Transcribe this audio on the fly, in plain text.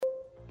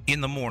In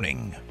the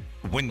morning,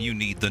 when you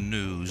need the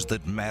news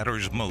that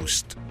matters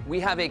most. We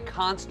have a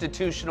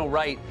constitutional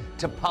right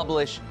to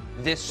publish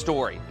this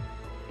story.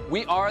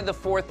 We are the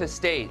fourth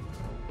estate,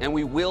 and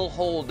we will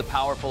hold the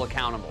powerful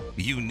accountable.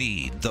 You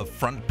need the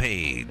front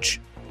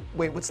page.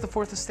 Wait, what's the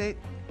fourth estate?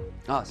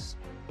 Us,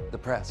 the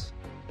press.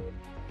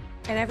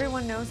 And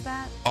everyone knows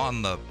that?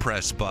 On the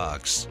press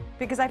box.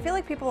 Because I feel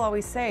like people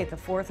always say the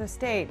fourth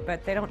estate,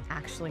 but they don't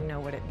actually know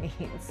what it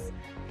means.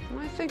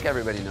 I think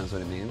everybody knows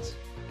what it means.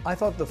 I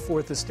thought the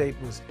fourth estate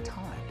was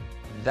time.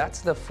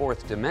 That's the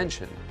fourth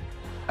dimension.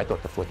 I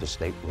thought the fourth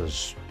estate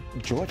was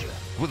Georgia.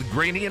 With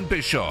Graney and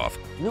Bischoff.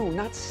 No,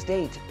 not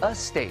state, a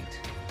state.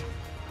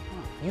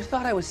 You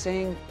thought I was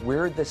saying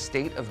we're the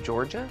state of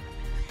Georgia?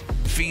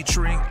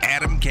 Featuring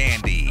Adam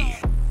Candy.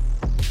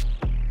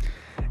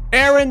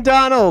 Aaron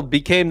Donald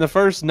became the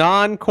first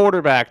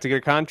non-quarterback to get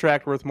a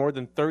contract worth more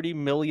than $30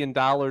 million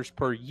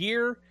per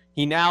year.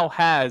 He now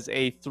has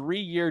a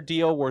 3-year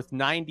deal worth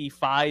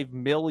 $95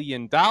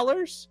 million.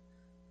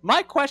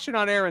 My question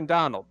on Aaron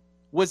Donald,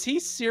 was he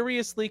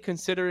seriously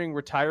considering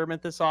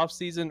retirement this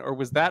offseason, or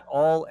was that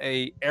all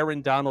a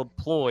Aaron Donald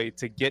ploy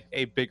to get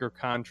a bigger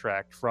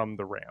contract from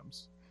the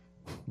Rams?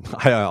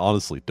 I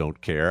honestly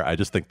don't care. I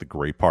just think the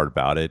great part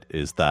about it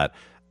is that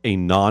a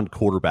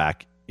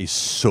non-quarterback is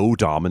so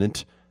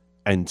dominant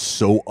and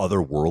so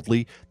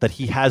otherworldly that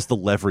he has the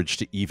leverage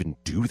to even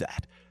do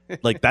that.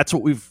 Like, that's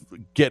what we've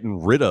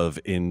gotten rid of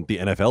in the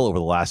NFL over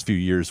the last few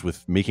years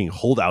with making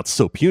holdouts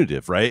so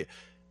punitive, right?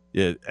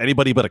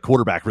 Anybody but a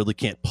quarterback really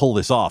can't pull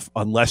this off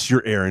unless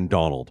you're Aaron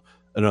Donald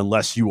and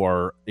unless you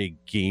are a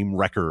game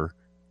wrecker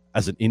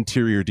as an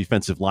interior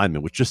defensive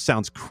lineman, which just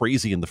sounds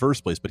crazy in the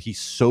first place, but he's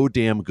so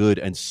damn good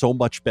and so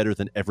much better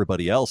than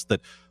everybody else that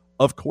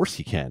of course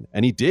he can.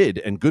 And he did,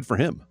 and good for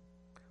him.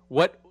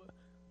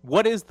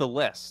 What is the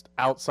list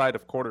outside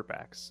of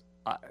quarterbacks?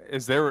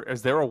 Is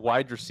there a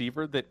wide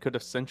receiver that could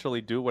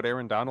essentially do what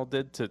Aaron Donald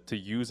did to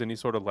use any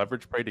sort of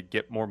leverage play to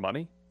get more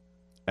money?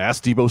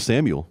 Ask Deebo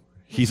Samuel.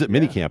 He's at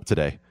minicamp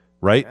today,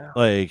 right?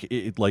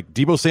 Yeah. Like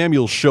Deebo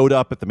Samuel showed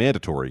up at the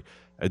mandatory.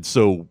 And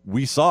so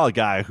we saw a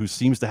guy who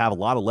seems to have a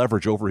lot of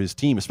leverage over his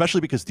team,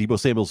 especially because Deebo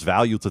Samuel's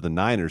value to the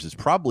Niners is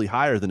probably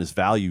higher than his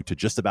value to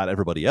just about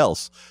everybody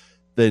else.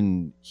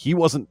 Then he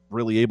wasn't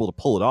really able to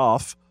pull it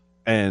off.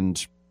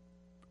 And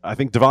I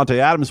think Devontae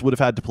Adams would have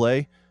had to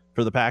play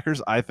for the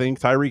Packers. I think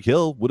Tyreek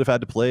Hill would have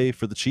had to play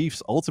for the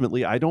Chiefs.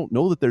 Ultimately, I don't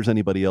know that there's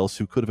anybody else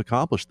who could have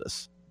accomplished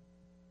this.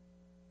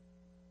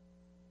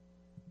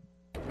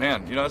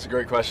 Man, that's a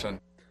great question.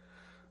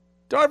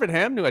 Darvin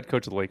Ham, new head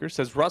coach of the Lakers,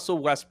 says Russell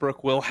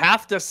Westbrook will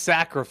have to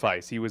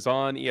sacrifice. He was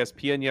on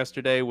ESPN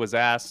yesterday, was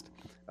asked,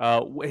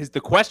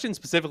 the question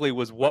specifically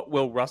was, what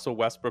will Russell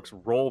Westbrook's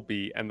role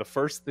be? And the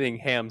first thing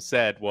Ham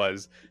said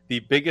was, the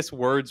biggest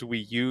word we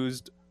used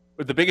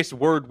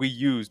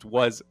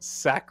was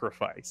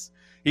sacrifice.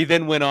 He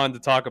then went on to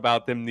talk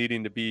about him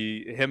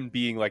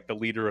being like the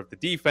leader of the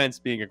defense,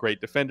 being a great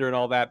defender and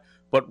all that.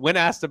 But when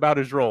asked about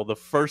his role, the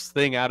first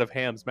thing out of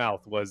Ham's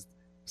mouth was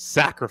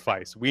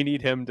sacrifice. We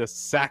need him to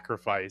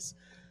sacrifice.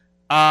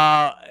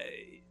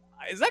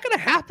 Is that going to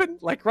happen?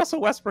 Like,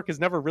 Russell Westbrook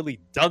has never really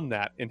done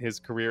that in his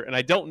career. And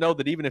I don't know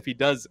that even if he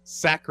does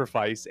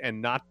sacrifice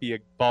and not be a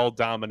ball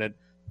dominant,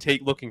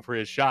 looking for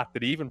his shot,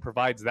 that he even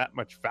provides that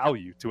much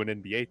value to an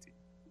NBA team.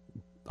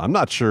 I'm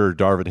not sure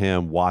Darvin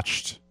Ham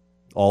watched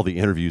all the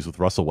interviews with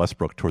Russell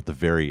Westbrook toward the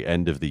very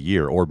end of the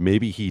year, or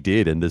maybe he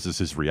did, and this is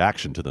his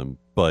reaction to them.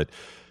 But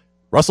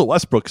Russell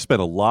Westbrook spent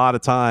a lot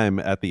of time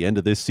at the end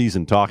of this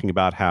season talking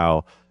about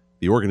how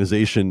the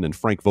organization, and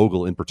Frank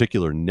Vogel in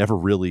particular, never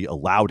really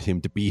allowed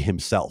him to be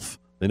himself.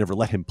 They never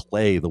let him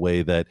play the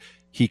way that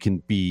he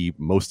can be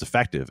most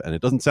effective. And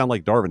it doesn't sound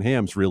like Darvin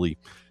Ham's really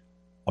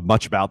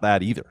much about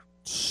that either.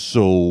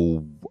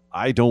 So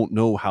I don't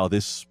know how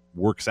this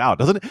works out.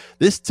 Doesn't it?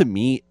 This to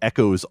me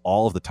echoes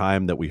all of the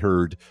time that we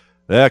heard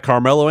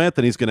Carmelo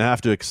Anthony's going to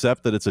have to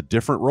accept that it's a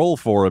different role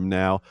for him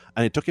now.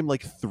 And it took him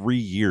like 3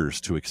 years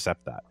to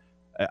accept that.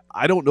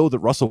 I don't know that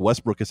Russell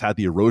Westbrook has had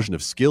the erosion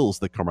of skills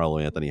that Carmelo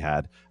Anthony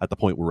had at the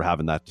point we were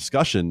having that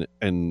discussion.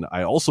 And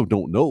I also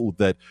don't know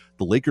that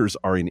the Lakers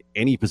are in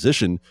any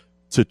position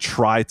to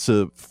try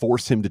to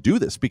force him to do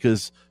this,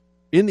 because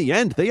in the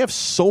end, they have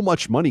so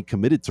much money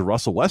committed to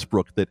Russell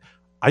Westbrook that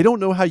I don't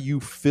know how you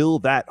fill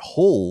that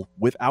hole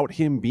without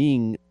him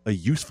being a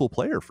useful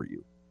player for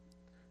you.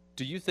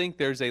 Do you think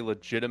there's a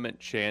legitimate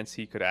chance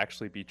he could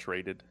actually be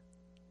traded?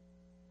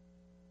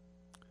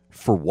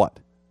 For what?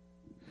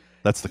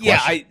 That's the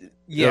question.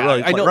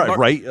 I know.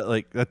 Right?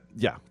 Like that.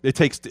 Yeah, it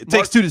takes two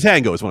to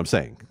tango is what I'm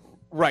saying.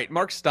 Right.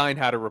 Mark Stein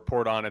had a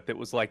report on it that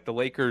was like the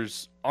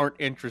Lakers aren't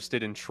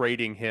interested in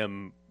trading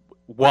him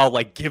while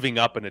like giving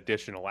up an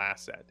additional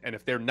asset. And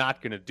if they're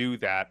not going to do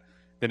that,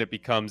 then it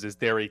becomes, is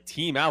there a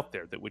team out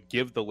there that would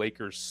give the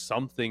Lakers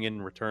something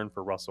in return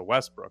for Russell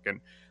Westbrook? And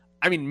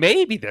I mean,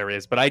 maybe there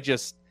is, but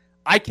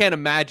I can't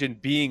imagine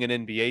being an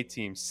NBA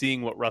team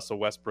seeing what Russell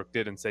Westbrook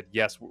did and said,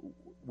 yes,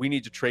 we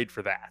need to trade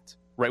for that.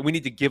 Right, we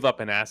need to give up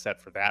an asset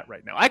for that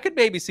right now. I could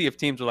maybe see if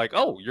teams are like,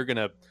 oh, you're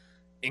gonna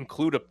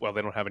include well,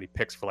 they don't have any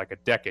picks for like a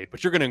decade,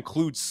 but you're going to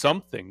include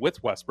something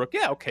with Westbrook.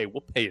 Yeah, okay,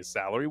 we'll pay his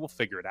salary, we'll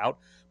figure it out.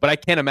 But I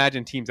can't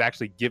imagine teams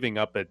actually giving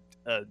up a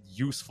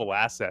useful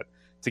asset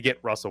to get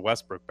Russell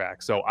Westbrook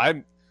back. So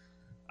I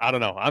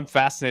don't know. I'm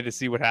fascinated to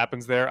see what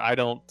happens there. I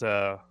don't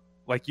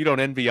like you don't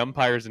envy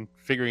umpires and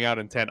figuring out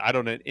intent. I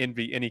don't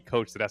envy any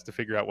coach that has to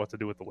figure out what to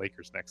do with the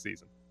Lakers next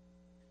season.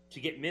 To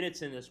get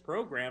minutes in this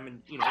program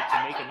and, to make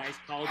a nice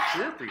college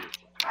career for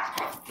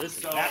yourself.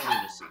 Listen, that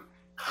lunacy.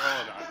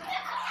 Hold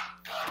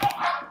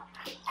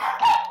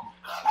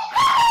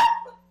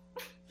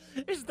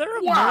on. Is there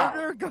a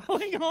murder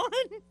going on?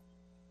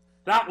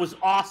 That was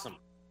awesome.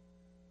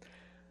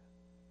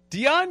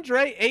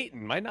 DeAndre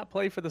Ayton might not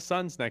play for the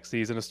Suns next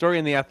season. A story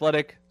in The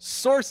Athletic.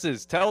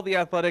 Sources tell The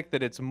Athletic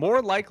that it's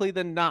more likely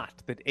than not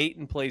that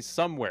Ayton plays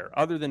somewhere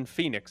other than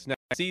Phoenix next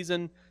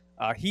season.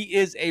 He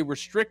is a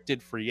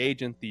restricted free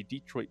agent. The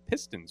Detroit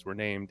Pistons were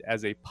named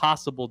as a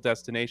possible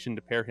destination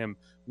to pair him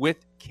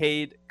with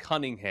Cade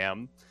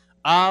Cunningham.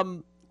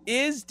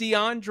 Is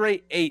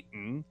DeAndre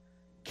Ayton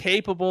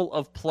capable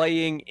of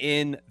playing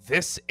in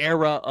this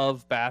era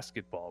of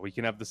basketball? We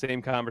can have the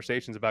same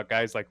conversations about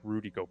guys like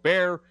Rudy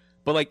Gobert,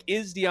 but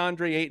is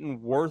DeAndre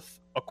Ayton worth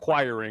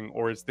acquiring,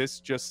 or is this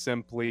just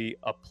simply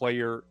a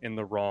player in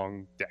the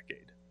wrong decade?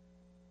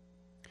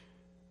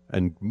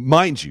 And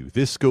mind you,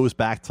 this goes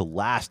back to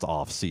last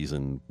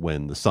offseason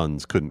when the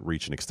Suns couldn't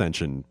reach an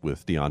extension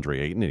with DeAndre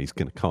Ayton, and he's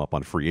going to come up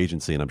on free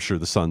agency, and I'm sure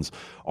the Suns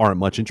aren't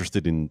much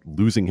interested in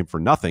losing him for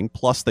nothing.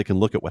 Plus, they can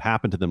look at what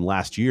happened to them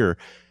last year,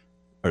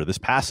 or this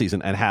past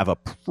season, and have a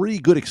pretty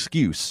good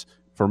excuse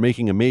for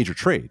making a major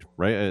trade,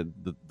 right?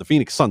 The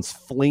Phoenix Suns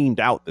flamed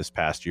out this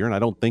past year, and I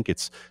don't think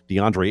it's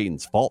DeAndre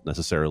Ayton's fault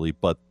necessarily,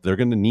 but they're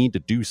going to need to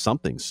do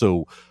something.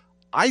 So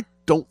I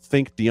don't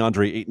think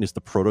DeAndre Ayton is the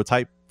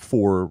prototype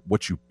for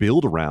what you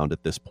build around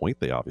at this point.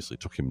 They obviously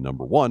took him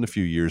number one a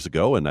few years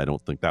ago, and I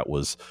don't think that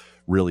was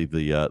really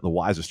the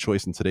wisest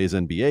choice in today's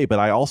NBA. But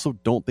I also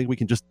don't think we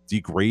can just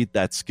degrade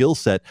that skill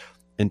set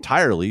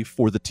entirely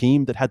for the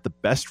team that had the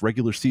best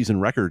regular season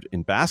record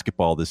in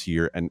basketball this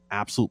year and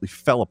absolutely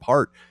fell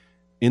apart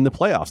in the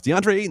playoffs.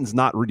 DeAndre Ayton's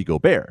not Rudy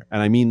Gobert,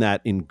 and I mean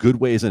that in good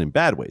ways and in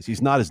bad ways.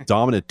 He's not as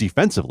dominant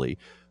defensively,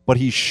 but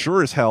he's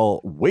sure as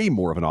hell way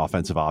more of an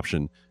offensive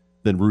option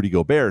than Rudy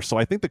Gobert. So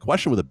I think the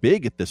question with a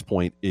big at this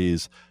point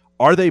is,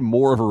 are they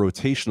more of a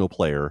rotational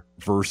player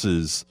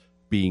versus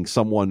being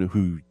someone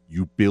who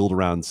you build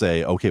around and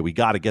say, okay, we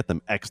got to get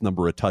them X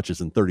number of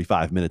touches in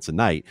 35 minutes a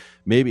night.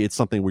 Maybe it's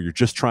something where you're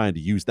just trying to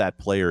use that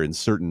player in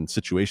certain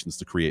situations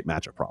to create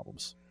matchup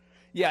problems.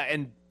 Yeah,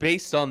 and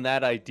based on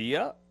that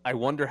idea, I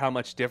wonder how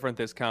much different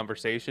this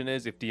conversation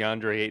is if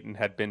DeAndre Ayton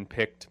had been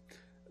picked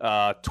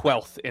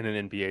 12th in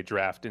an NBA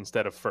draft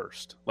instead of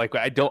first.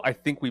 I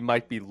think we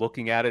might be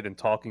looking at it and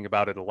talking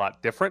about it a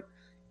lot different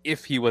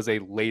if he was a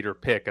later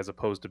pick as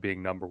opposed to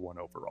being number one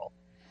overall.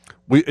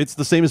 It's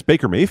the same as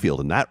Baker Mayfield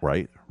in that,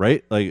 right?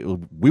 Like,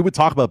 we would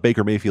talk about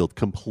Baker Mayfield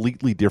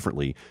completely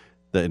differently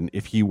than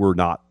if he were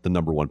not the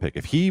number one pick.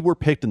 If he were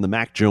picked in the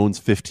Mac Jones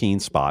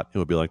 15 spot, it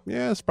would be like,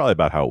 yeah, it's probably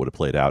about how it would have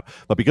played out.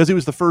 But because he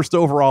was the first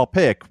overall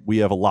pick, we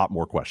have a lot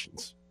more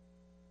questions.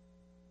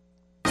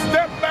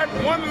 Step back,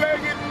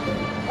 one-legged.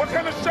 What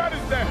kind of shot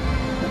is that?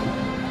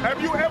 Have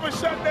you ever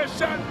shot that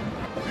shot?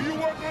 Do you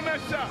work on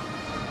that shot?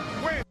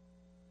 When?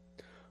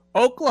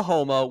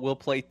 Oklahoma will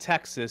play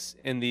Texas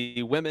in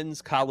the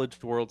Women's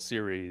College World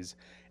Series.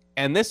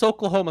 And this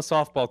Oklahoma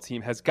softball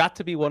team has got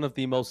to be one of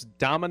the most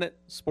dominant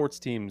sports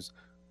teams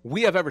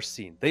we have ever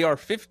seen. They are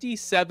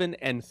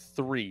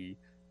 57-3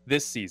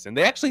 this season.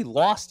 They actually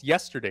lost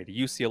yesterday to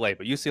UCLA,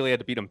 but UCLA had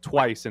to beat them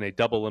twice in a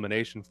double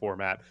elimination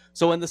format.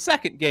 So in the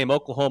second game,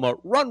 Oklahoma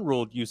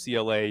run-ruled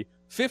UCLA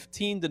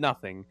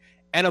 15-0.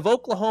 And of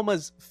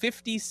Oklahoma's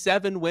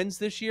 57 wins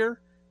this year,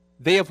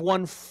 they have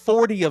won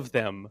 40 of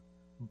them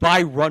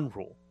by run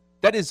rule.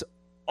 That is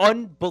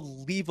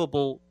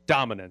unbelievable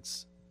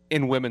dominance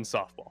in women's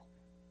softball.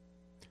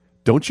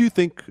 Don't you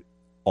think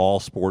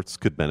all sports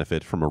could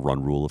benefit from a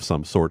run rule of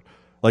some sort?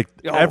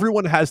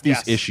 Everyone has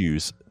these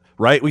issues,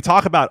 right? We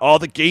talk about,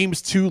 the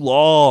game's too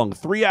long.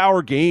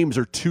 3-hour games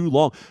are too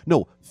long.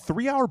 No,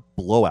 3-hour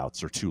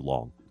blowouts are too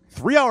long.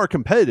 3-hour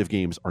competitive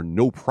games are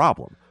no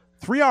problem.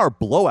 3-hour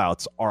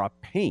blowouts are a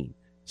pain.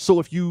 So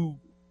if you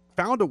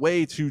found a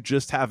way to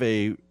just have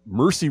a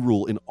mercy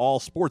rule in all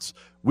sports,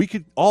 we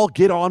could all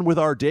get on with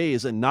our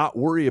days and not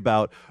worry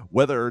about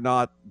whether or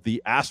not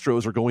the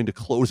Astros are going to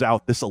close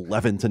out this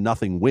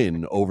 11-0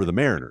 win over the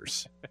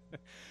Mariners.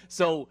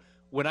 So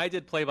when I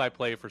did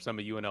play-by-play for some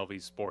of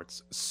UNLV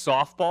sports,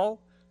 softball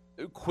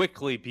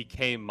quickly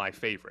became my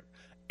favorite.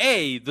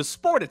 The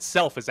sport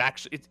itself is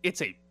actually,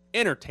 it's a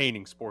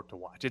entertaining sport to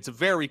watch. It's a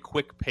very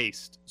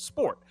quick-paced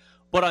sport.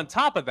 But on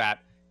top of that,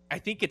 I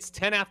think it's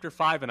 10 after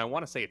 5, and I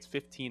want to say it's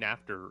 15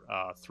 after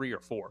 3 or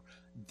 4.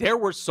 There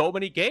were so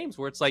many games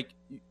where it's like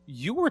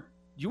you were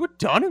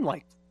done in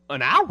like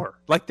an hour.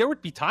 Like, there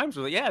would be times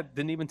where, it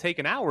didn't even take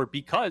an hour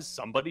because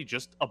somebody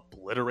just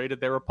obliterated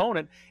their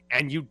opponent,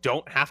 and you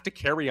don't have to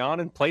carry on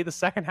and play the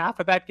second half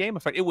of that game.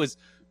 It was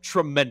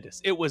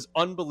tremendous. It was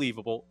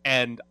unbelievable,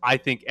 and I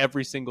think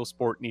every single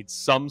sport needs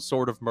some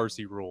sort of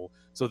mercy rule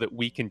so that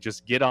we can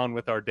just get on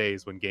with our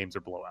days when games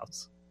are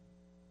blowouts.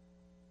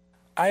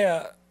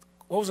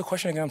 What was the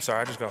question again? I'm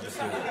sorry, I just got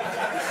confused.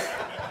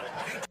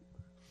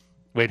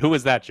 Wait, who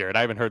was that, Jared?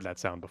 I haven't heard that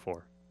sound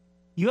before.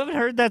 You haven't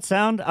heard that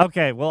sound?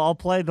 Okay, well, I'll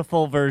play the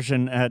full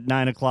version at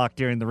 9 o'clock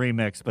during the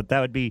remix, but that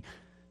would be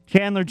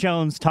Chandler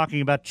Jones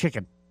talking about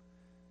chicken.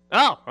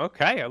 Oh,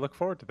 okay. I look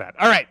forward to that.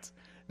 All right.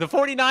 The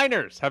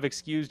 49ers have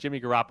excused Jimmy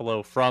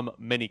Garoppolo from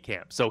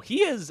minicamp. So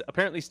he is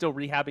apparently still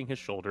rehabbing his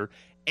shoulder,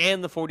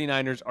 and the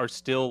 49ers are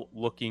still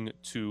looking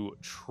to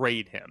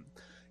trade him.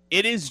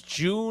 It is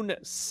June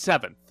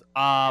 7th.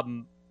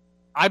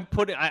 I'd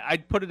put it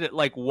at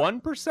like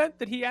 1%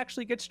 that he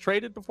actually gets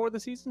traded before the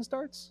season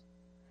starts.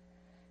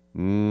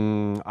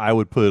 I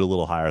would put it a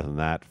little higher than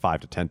that,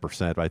 5 to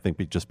 10%. I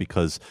think just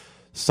because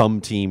some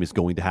team is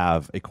going to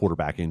have a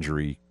quarterback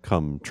injury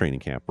come training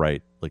camp,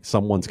 right? Like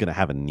someone's going to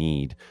have a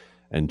need,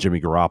 and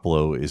Jimmy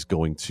Garoppolo is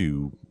going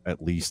to,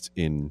 at least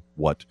in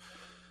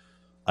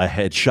a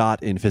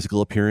headshot in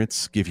physical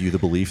appearance, give you the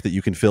belief that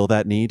you can fill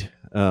that need.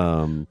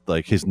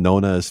 Like his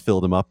Nona has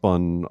filled him up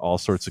on all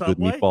sorts of good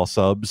meatball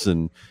subs,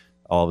 and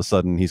all of a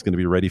sudden he's going to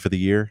be ready for the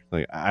year.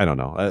 Like, I don't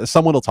know.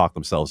 Someone will talk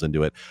themselves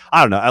into it.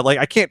 I don't know.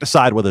 I can't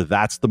decide whether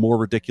that's the more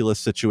ridiculous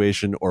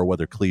situation or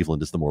whether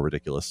Cleveland is the more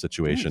ridiculous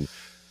situation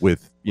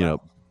with,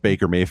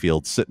 Baker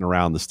Mayfield sitting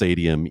around the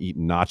stadium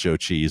eating nacho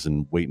cheese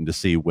and waiting to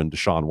see when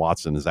Deshaun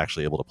Watson is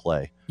actually able to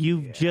play.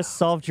 You've just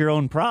solved your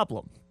own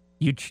problem.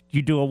 You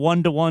do a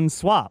 1-to-1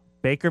 swap.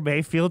 Baker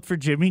Mayfield for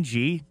Jimmy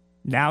G.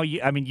 Now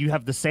you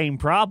have the same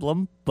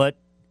problem, but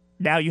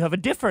now you have a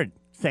different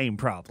same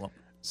problem.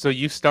 So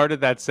you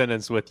started that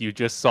sentence with "you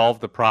just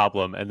solved the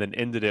problem" and then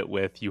ended it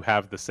with "you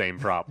have the same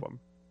problem."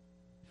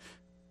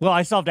 Well,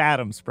 I solved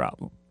Adam's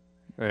problem.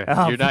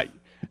 You're not.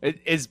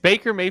 Is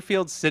Baker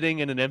Mayfield sitting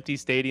in an empty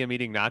stadium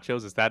eating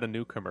nachos? Is that a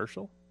new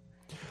commercial?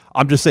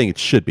 I'm just saying it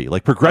should be.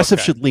 Like,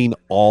 Progressive should lean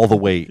all the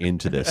way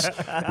into this,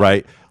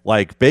 right?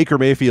 Like Baker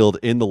Mayfield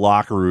in the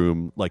locker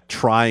room, like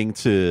trying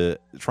to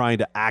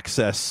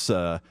access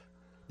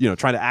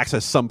trying to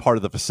access some part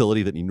of the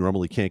facility that he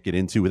normally can't get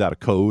into without a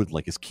code,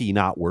 like his key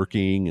not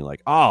working, and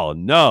like, oh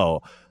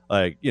no,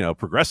 like,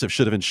 Progressive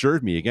should have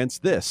insured me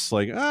against this.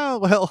 Like, oh,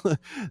 well,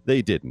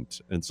 they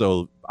didn't. And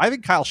so I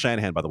think Kyle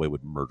Shanahan, by the way,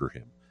 would murder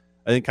him.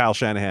 I think Kyle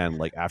Shanahan,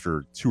 like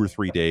after 2 or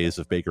 3 days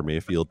of Baker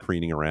Mayfield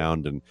preening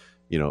around and,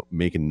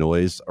 making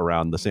noise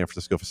around the San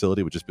Francisco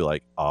facility, would just be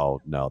like, oh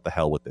no, the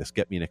hell with this.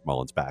 Get me Nick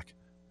Mullins back.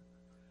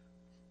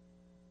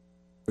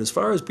 As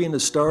far as being a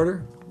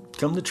starter,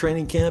 come to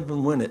training camp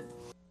and win it.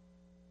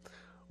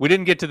 We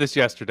didn't get to this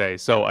yesterday,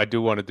 so I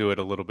do want to do it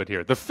a little bit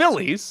here. The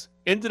Phillies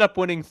ended up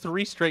winning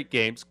 3 straight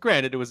games.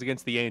 Granted, it was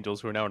against the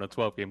Angels, who are now on a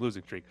 12-game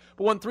losing streak,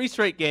 but won 3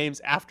 straight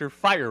games after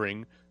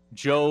firing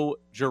Joe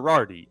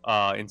Girardi.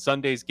 In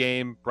Sunday's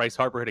game, Bryce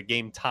Harper hit a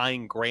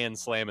game-tying grand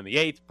slam in the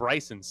 8th.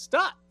 Bryson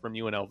Stott from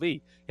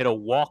UNLV hit a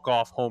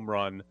walk-off home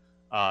run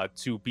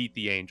to beat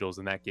the Angels,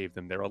 and that gave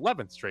them their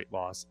 11th straight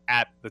loss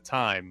at the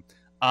time.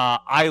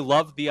 I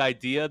love the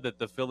idea that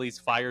the Phillies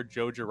fired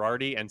Joe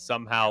Girardi and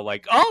somehow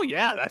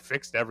that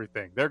fixed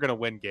everything. They're going to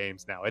win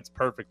games now. It's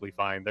perfectly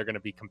fine. They're going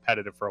to be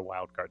competitive for a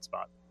wild card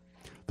spot.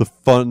 The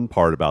fun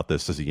part about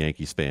this as a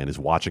Yankees fan is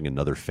watching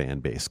another fan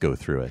base go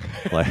through it.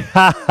 Like,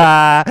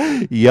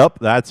 yep,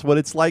 that's what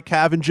it's like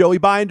having Joey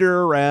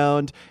Binder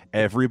around.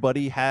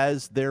 Everybody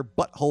has their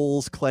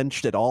buttholes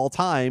clenched at all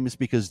times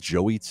because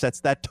Joey sets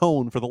that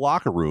tone for the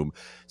locker room.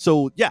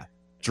 So, yeah,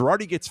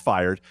 Girardi gets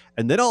fired,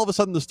 and then all of a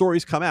sudden the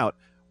stories come out.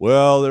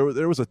 Well,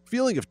 there was a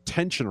feeling of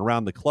tension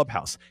around the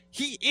clubhouse.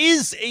 He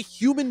is a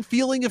human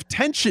feeling of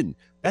tension.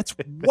 That's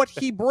what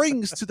he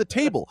brings to the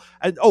table.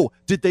 And,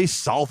 did they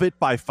solve it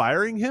by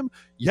firing him?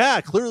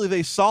 Yeah, clearly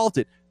they solved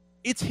it.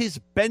 It's his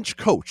bench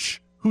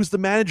coach, who's the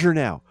manager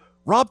now.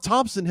 Rob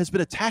Thompson has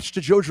been attached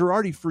to Joe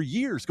Girardi for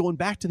years, going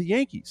back to the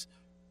Yankees.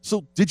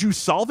 So did you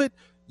solve it?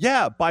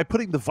 Yeah, by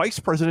putting the vice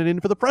president in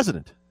for the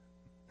president.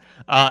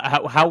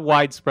 How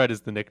widespread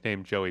is the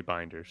nickname Joey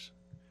Binders?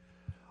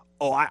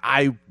 Oh,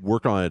 I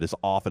work on it as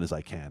often as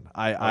I can.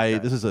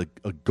 This is a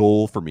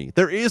goal for me.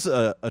 There is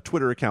a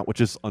Twitter account which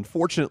has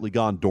unfortunately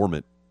gone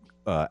dormant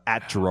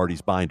at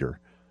Girardi's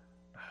Binder.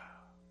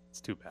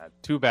 It's too bad.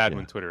 Too bad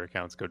when Twitter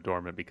accounts go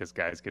dormant because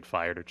guys get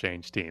fired or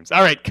change teams.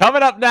 All right,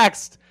 coming up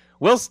next,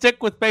 we'll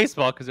stick with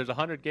baseball because there's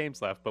 100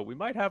 games left, but we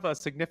might have a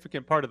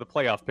significant part of the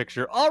playoff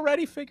picture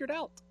already figured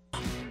out.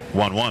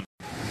 1-1.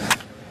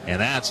 And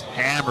that's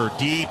hammered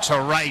deep to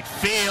right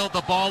field.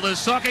 The ball is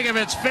sucking. If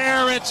it's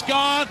fair, it's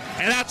gone.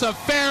 And that's a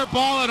fair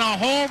ball and a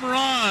home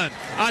run.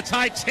 A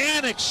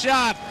titanic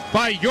shot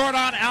by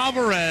Yordan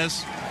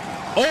Alvarez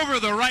over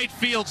the right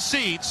field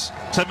seats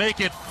to make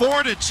it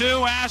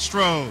 4-2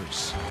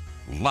 Astros.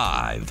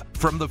 Live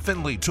from the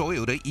Findlay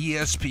Toyota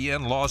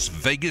ESPN Las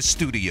Vegas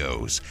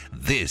studios,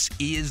 this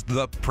is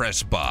The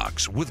Press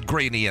Box with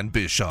Graney and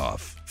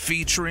Bischoff,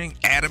 featuring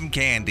Adam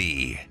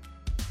Candy.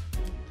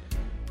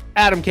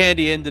 Adam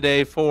Candy in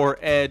today for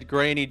Ed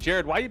Graney.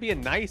 Jared, why are you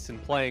being nice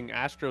and playing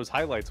Astros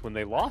highlights when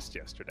they lost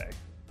yesterday?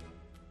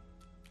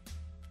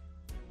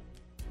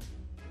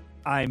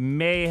 I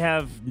may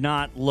have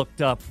not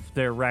looked up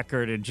their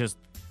record and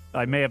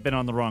I may have been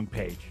on the wrong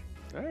page.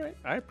 All right,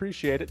 I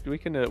appreciate it. We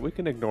can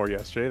ignore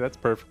yesterday. That's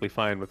perfectly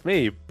fine with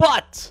me.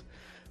 But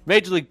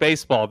Major League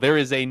Baseball, there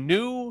is a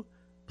new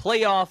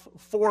playoff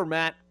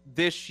format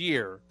this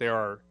year. There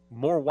are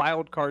more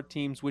wild card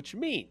teams, which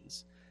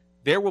means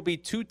there will be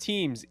 2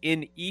 teams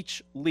in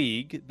each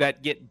league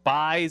that get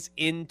buys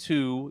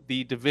into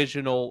the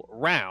divisional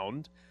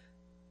round.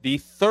 The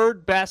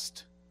third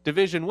best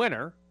division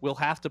winner will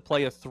have to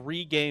play a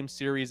 3-game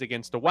series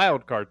against a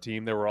wild card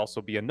team. There will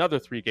also be another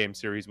 3-game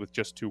series with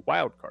just 2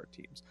 wild card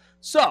teams.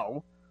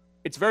 So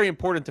it's very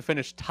important to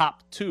finish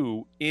top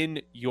 2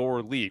 in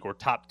your league, or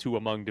top 2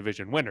 among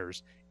division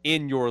winners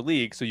in your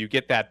league, so you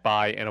get that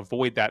bye and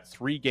avoid that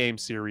 3-game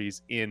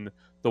series in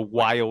the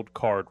wild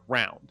card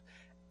round.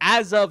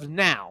 As of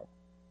now,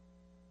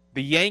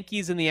 the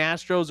Yankees and the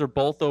Astros are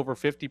both over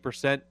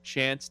 50%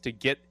 chance to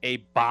get a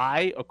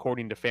bye,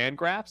 according to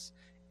Fangraphs.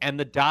 And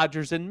the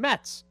Dodgers and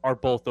Mets are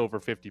both over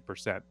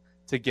 50%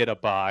 to get a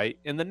bye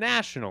in the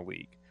National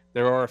League.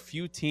 There are a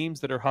few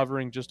teams that are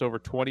hovering just over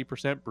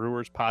 20%,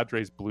 Brewers,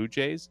 Padres, Blue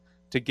Jays,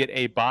 to get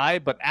a bye.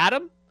 But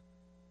Adam,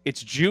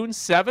 it's June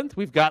 7th.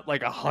 We've got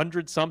like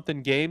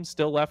 100-something games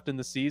still left in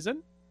the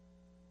season.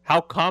 How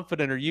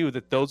confident are you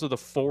that those are the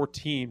 4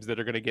 teams that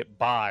are going to get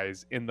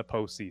byes in the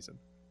postseason?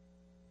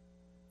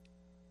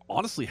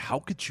 Honestly, how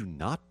could you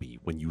not be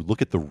when you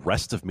look at the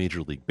rest of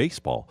Major League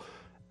Baseball?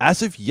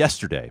 As of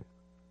yesterday,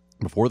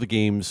 before the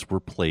games were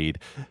played,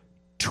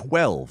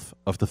 12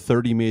 of the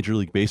 30 Major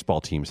League Baseball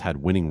teams had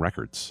winning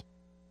records.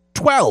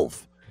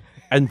 12!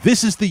 And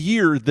this is the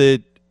year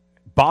that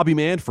Bobby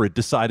Manfred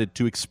decided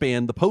to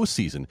expand the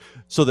postseason,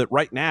 so that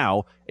right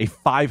now a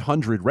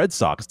 500 Red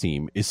Sox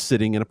team is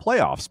sitting in a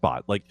playoff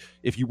spot. Like,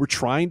 if you were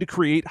trying to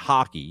create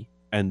hockey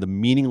and the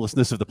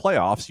meaninglessness of the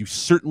playoffs, you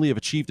certainly have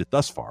achieved it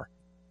thus far.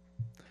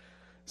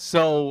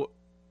 So,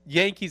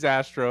 Yankees,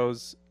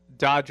 Astros,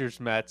 Dodgers,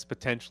 Mets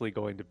potentially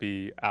going to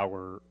be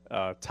our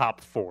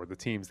top 4, the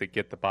teams that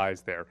get the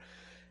byes there.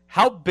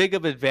 How big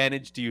of an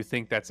advantage do you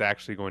think that's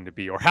actually going to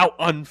be? Or how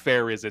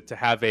unfair is it to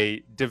have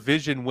a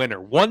division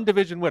winner, one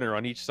division winner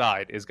on each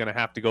side is going to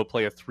have to go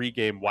play a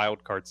 3-game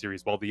wild card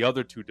series while the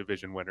other 2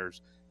 division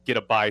winners get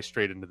a bye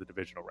straight into the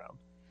divisional round?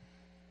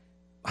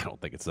 I don't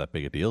think it's that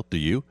big a deal. Do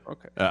you?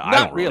 Okay. I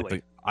don't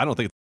really. I don't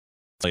think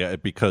it's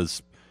like,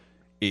 because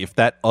if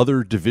that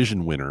other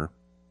division winner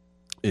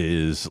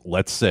is,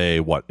 let's say,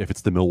 if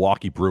it's the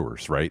Milwaukee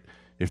Brewers, right?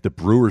 If the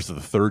Brewers are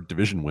the 3rd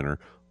division winner,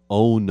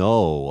 oh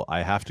no,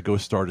 I have to go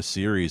start a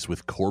series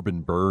with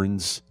Corbin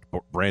Burns,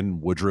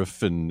 Brandon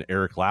Woodruff, and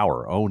Eric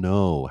Lauer. Oh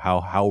no,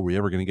 how are we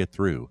ever going to get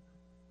through?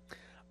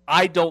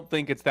 I don't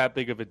think it's that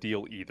big of a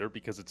deal either,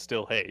 because it's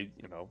still, hey,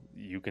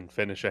 you can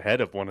finish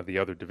ahead of one of the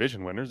other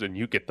division winners and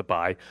you get the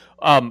bye.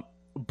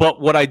 But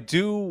what I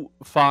do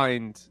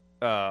find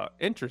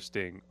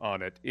interesting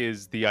on it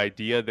is the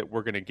idea that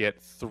we're going to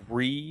get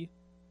 3.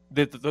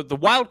 The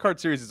wild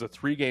card series is a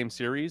 3-game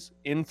series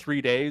in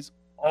 3 days,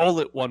 all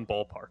at one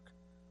ballpark.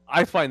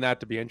 I find that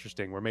to be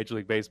interesting, where Major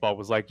League Baseball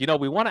was like,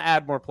 we want to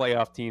add more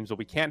playoff teams, but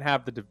we can't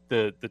have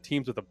the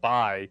teams with a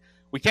bye.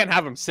 We can't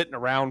have them sitting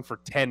around for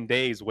 10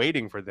 days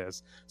waiting for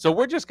this. So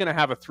we're just going to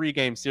have a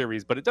 3-game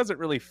series, but it doesn't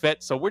really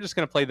fit. So we're just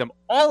going to play them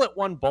all at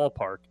one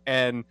ballpark.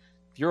 And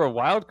if you're a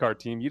wild card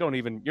team, you're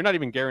not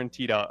even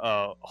guaranteed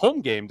a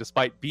home game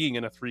despite being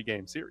in a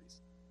 3-game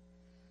series.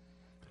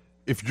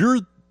 If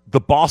you're the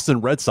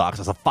Boston Red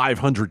Sox as a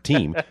 500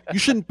 team, you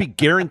shouldn't be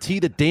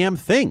guaranteed a damn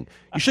thing.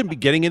 You shouldn't be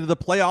getting into the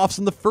playoffs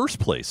in the first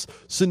place.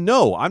 So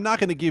no, I'm not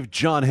going to give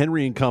John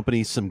Henry and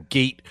company some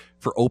gate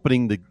for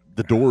opening the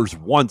doors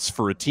once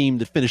for a team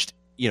that finished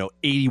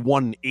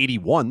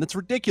 81-81. That's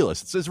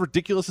ridiculous. It's as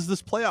ridiculous as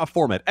this playoff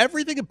format.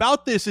 Everything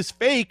about this is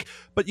fake,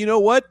 but you know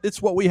what?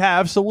 It's what we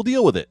have, so we'll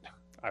deal with it.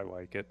 I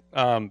like it.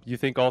 You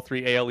think all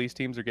 3 AL East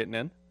teams are getting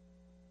in?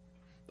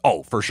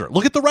 Oh, for sure.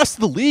 Look at the rest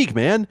of the league,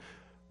 man.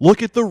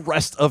 Look at the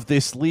rest of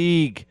this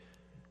league.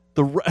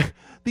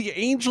 The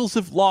Angels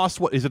have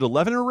lost, what, is it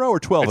 11 in a row or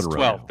 12 in a row?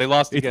 12. They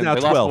lost again. They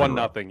lost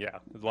 1-0, yeah.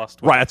 They lost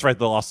 12. Right, that's right.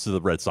 They lost to the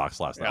Red Sox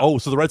last night. Oh,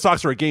 so the Red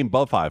Sox are a game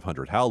above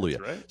 500. Hallelujah.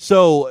 Right.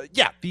 So,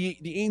 yeah, the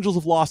Angels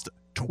have lost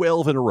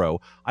 12 in a row.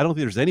 I don't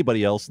think there's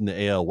anybody else in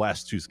the AL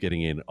West who's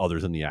getting in other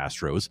than the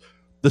Astros.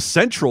 The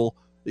Central,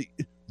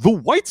 the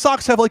White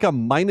Sox have like a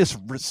minus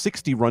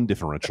 60 run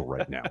differential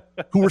right now,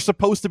 who are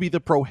supposed to be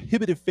the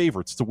prohibitive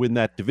favorites to win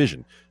that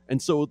division.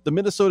 And so the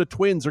Minnesota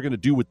Twins are going to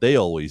do what they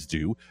always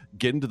do,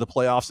 get into the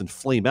playoffs and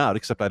flame out,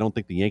 except I don't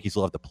think the Yankees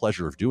will have the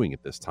pleasure of doing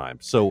it this time.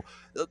 So,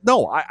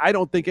 no, I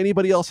don't think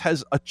anybody else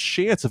has a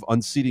chance of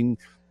unseating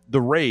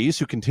the Rays,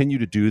 who continue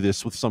to do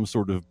this with some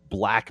sort of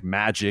black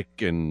magic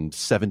and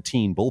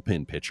 17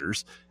 bullpen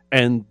pitchers.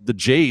 and the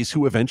Jays,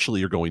 who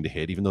eventually are going to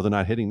hit, even though they're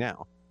not hitting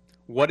now.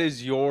 What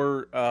is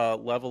your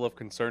level of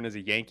concern as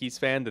a Yankees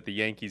fan that the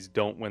Yankees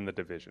don't win the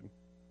division?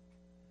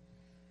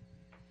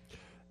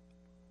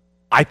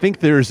 I think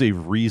there's a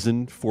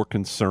reason for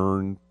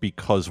concern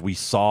because we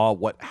saw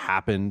what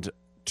happened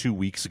 2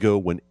 weeks ago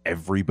when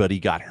everybody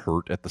got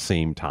hurt at the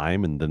same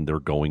time, and then they're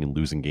going and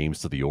losing games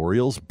to the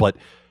Orioles. But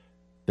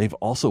they've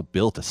also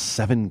built a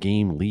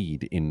 7-game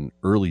lead in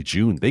early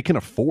June. They can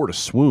afford a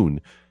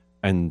swoon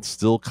and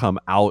still come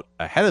out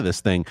ahead of this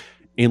thing,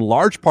 in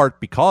large part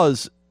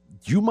because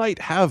you might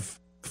have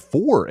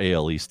 4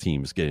 AL East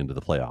teams get into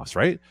the playoffs,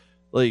 right?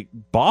 Like,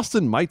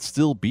 Boston might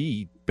still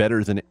be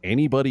better than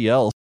anybody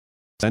else,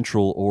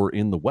 Central or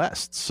in the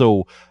West.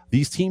 So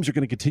these teams are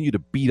going to continue to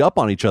beat up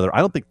on each other. I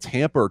don't think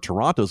Tampa or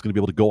Toronto is going to be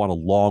able to go on a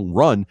long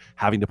run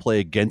having to play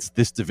against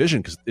this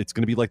division because it's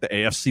going to be like the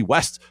AFC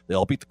West. They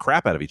all beat the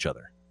crap out of each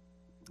other.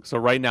 So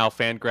right now,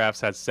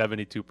 Fangraphs has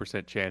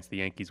 72% chance the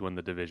Yankees win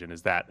the division.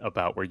 Is that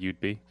about where you'd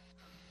be?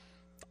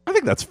 I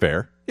think that's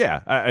fair.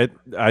 Yeah,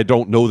 I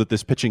don't know that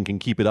this pitching can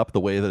keep it up the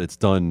way that it's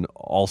done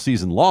all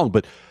season long,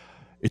 but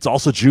it's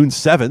also June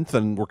 7th,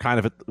 and we're kind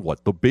of at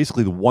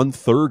basically the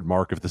 1/3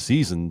 mark of the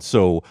season.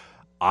 So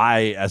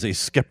I, as a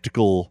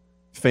skeptical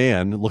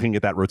fan looking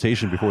at that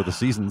rotation before the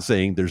season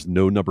saying there's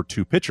no number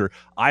 2 pitcher,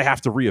 I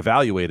have to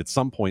reevaluate at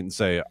some point and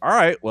say, all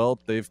right, well,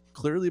 they've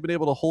clearly been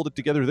able to hold it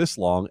together this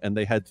long, and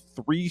they had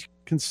 3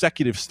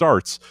 consecutive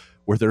starts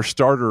where their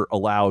starter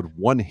allowed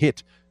 1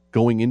 hit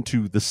going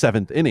into the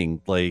 7th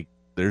inning. Like,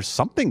 there's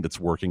something that's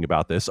working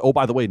about this. Oh,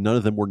 by the way, none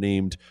of them were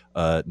named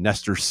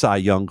Nestor Cy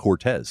Young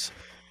Cortez.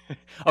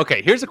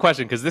 Okay, here's a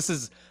question, because this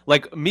is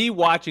like me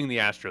watching the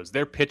Astros.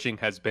 Their pitching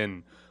has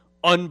been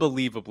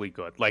unbelievably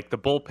good. Like, the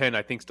bullpen,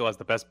 I think, still has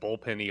the best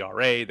bullpen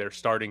ERA. Their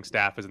starting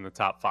staff is in the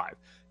top 5.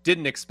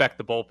 Didn't expect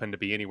the bullpen to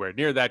be anywhere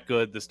near that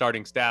good. The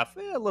starting staff,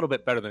 a little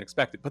bit better than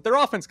expected. But their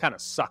offense kind of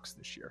sucks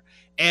this year.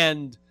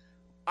 And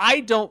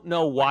I don't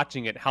know,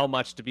 watching it, how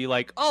much to be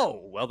like,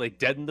 oh, well, they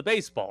deadened the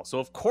baseball, so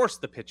of course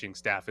the pitching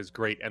staff is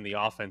great and the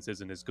offense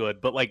isn't as good.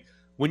 But, like,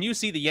 when you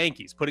see the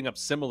Yankees putting up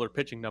similar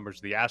pitching numbers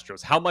to the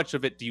Astros, how much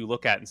of it do you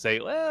look at and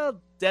say,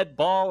 well, dead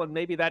ball, and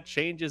maybe that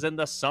changes in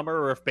the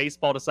summer, or if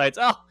baseball decides,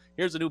 oh,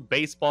 here's a new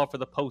baseball for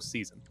the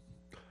postseason?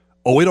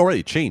 Oh, it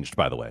already changed,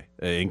 by the way.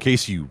 In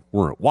case you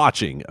weren't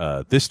watching,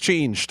 this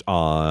changed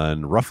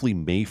on roughly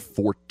May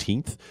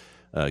 14th.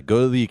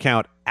 Go to the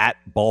account at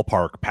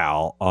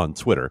BallparkPal on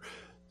Twitter.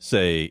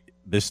 Say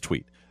this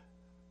tweet.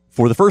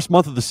 For the first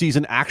month of the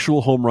season,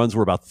 actual home runs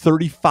were about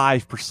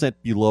 35%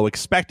 below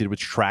expected,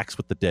 which tracks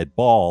with the dead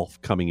ball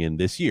coming in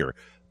this year.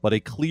 But a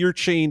clear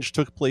change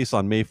took place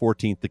on May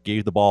 14th that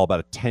gave the ball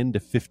about a 10 to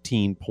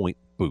 15 point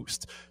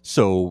boost.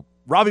 So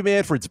Robbie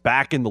Manfred's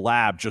back in the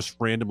lab just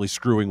randomly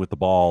screwing with the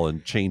ball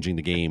and changing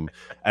the game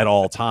at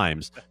all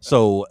times.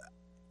 So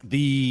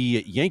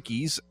the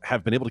Yankees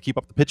have been able to keep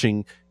up the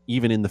pitching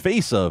even in the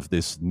face of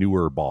this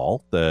newer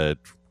ball that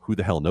who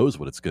the hell knows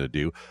what it's going to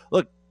do.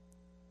 Look,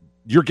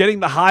 you're getting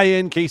the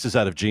high-end cases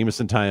out of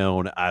Jameson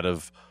Taillon, out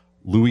of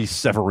Luis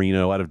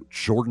Severino, out of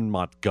Jordan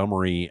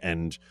Montgomery,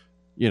 and,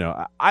 you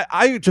know,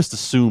 I just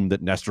assume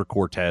that Nestor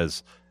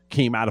Cortez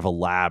came out of a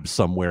lab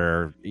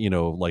somewhere, you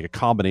know, like a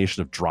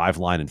combination of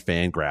Driveline and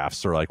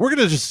Fangraphs, or like, we're going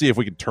to just see if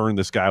we can turn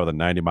this guy with a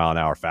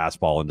 90-mile-an-hour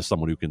fastball into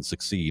someone who can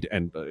succeed,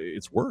 and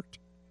it's worked.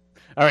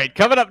 All right,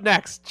 coming up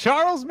next,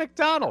 Charles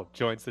McDonald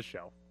joins the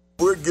show.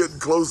 We're getting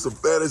close to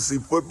fantasy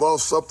football,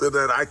 something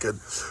that I can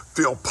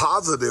feel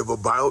positive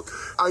about.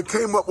 I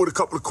came up with a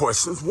couple of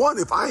questions. One,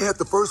 if I had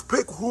the first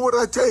pick, who would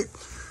I take?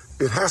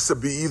 It has to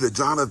be either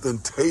Jonathan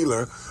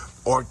Taylor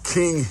or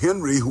King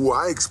Henry, who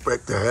I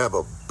expect to have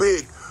a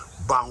big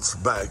bounce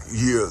back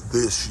year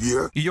this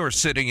year. You're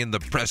sitting in the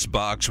press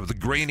box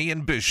with Graney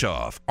and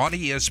Bischoff on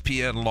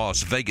ESPN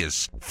Las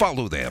Vegas.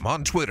 Follow them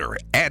on Twitter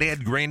at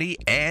Ed Graney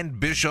and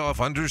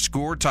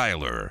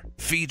Bischoff_Tyler,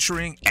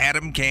 featuring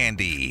Adam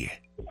Candy.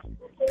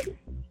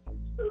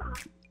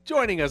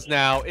 Joining us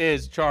now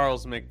is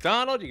Charles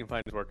McDonald. You can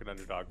find his work at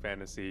Underdog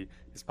Fantasy,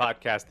 his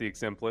podcast, The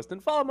Exemplist,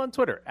 and follow him on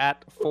Twitter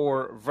at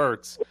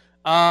 4Verts.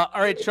 All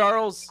right,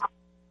 Charles,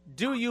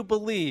 do you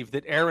believe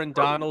that Aaron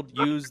Donald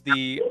used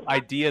the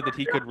idea that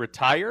he could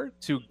retire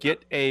to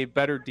get a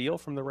better deal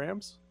from the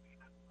Rams?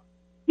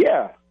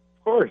 Yeah,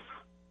 of course.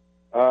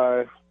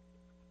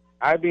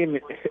 I mean,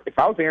 if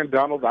I was Aaron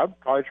Donald, I'd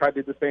probably try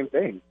to do the same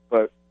thing,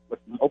 but with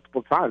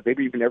multiple times,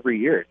 maybe even every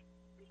year.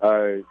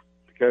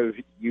 Because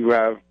you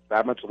have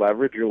that much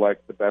leverage. You're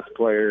like the best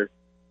player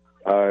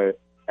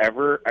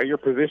ever at your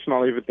position. I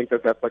don't even think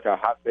that that's like a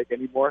hot take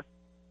anymore.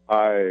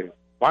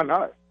 Why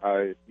not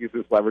use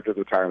this leverage as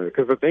retirement?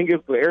 Because the thing is,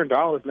 with Aaron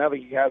Donald is now that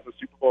he has a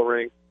Super Bowl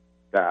ring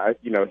that,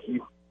 you know, he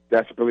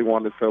desperately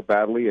wanted so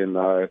badly, and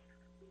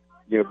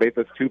you know, made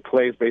those 2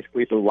 plays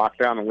basically to lock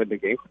down and win the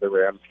game for the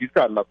Rams. He's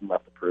got nothing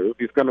left to prove.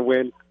 He's going to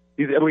win.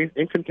 He's at least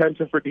in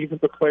contention for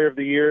Defensive Player of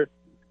the Year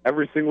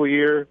every single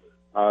year.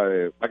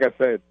 Like I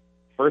said,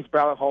 first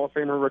ballot Hall of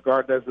Famer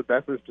regarded as the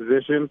best in his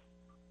position.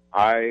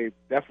 I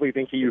definitely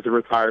think he used a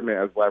retirement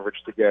as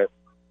leverage to get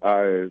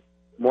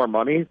more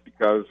money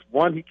because,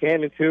 one, he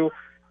can, and two,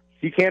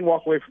 he can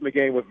walk away from the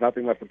game with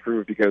nothing left to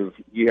prove because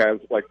he has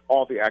like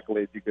all the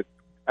accolades you could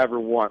ever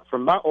want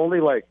from not only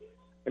like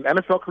an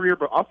NFL career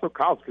but also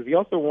college, because he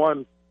also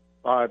won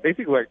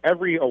basically like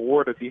every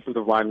award a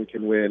defensive lineman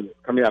can win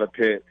coming out of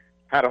Pitt.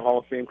 Had a Hall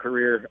of Fame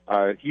career.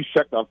 He's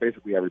checked off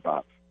basically every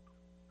box.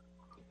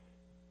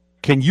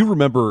 Can you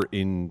remember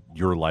in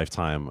your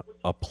lifetime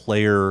a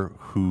player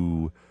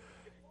who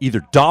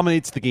either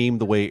dominates the game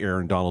the way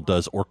Aaron Donald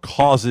does or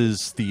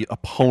causes the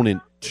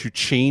opponent to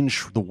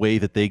change the way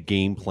that they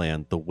game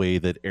plan the way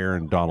that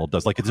Aaron Donald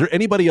does? Like, is there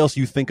anybody else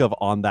you think of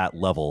on that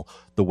level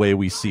the way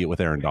we see it with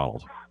Aaron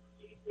Donald?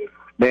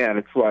 Man,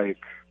 it's like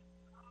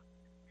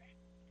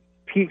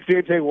peak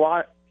J.J.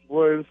 Watt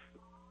was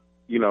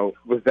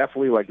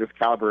definitely like this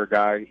caliber of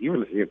guy.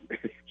 Even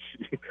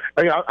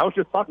I was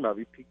just talking about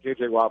peak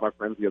J.J. Watt, my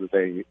friends, the other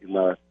day.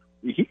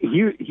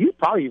 He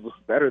probably was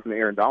better than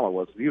Aaron Donald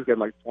was. He was getting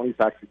like 20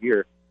 sacks a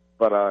year.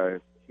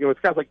 But it's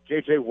guys like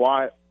J.J.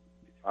 Watt,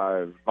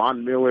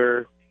 Von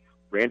Miller,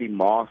 Randy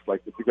Moss.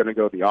 Like if you're going to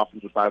go the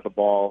offensive side of the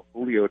ball,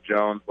 Julio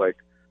Jones, like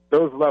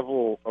those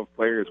level of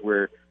players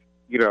where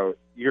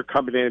you're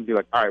coming in and be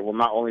like, all right, well,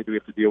 not only do we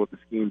have to deal with the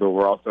scheme, but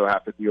we also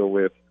have to deal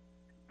with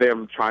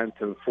them trying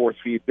to force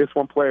feed this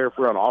one player if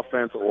we're on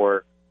offense,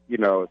 or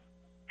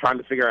trying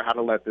to figure out how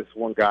to let this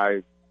one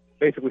guy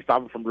basically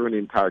stop him from ruining the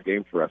entire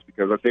game for us.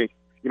 Because I think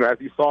as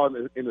you saw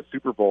in the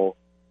Super Bowl,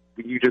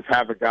 when you just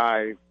have a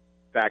guy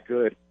that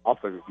good,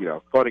 also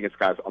going against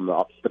guys on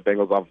the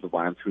Bengals offensive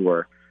lines who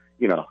are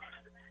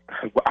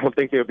I don't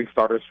think they would be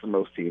starters for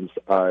most teams.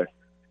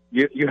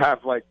 You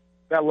have like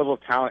that level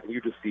of talent, and you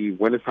just see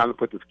when it's time to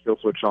put this kill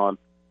switch on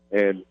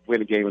and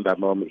win a game in that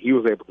moment. He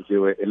was able to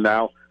do it, and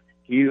now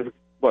he's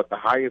the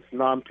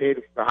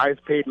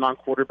highest paid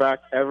non-quarterback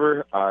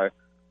ever.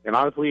 And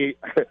honestly,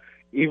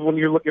 even when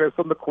you're looking at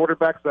some of the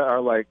quarterbacks that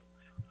are like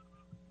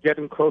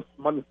getting close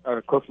money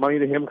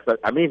to him, because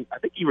I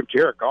think even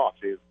Jared Goff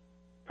is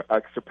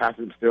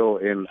surpassing him still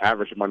in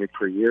average money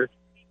per year.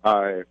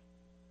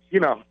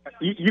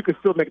 You could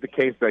still make the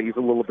case that he's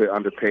a little bit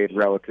underpaid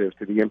relative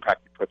to the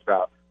impact he puts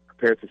out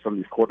compared to some of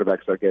these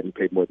quarterbacks that are getting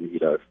paid more than he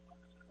does.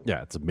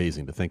 Yeah, it's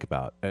amazing to think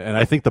about. And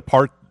I think the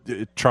part,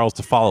 Charles,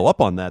 to follow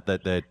up on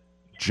that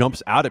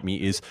jumps out at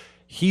me is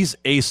he's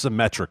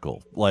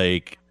asymmetrical.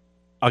 Like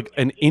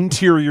an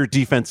interior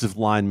defensive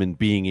lineman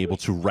being able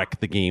to wreck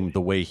the game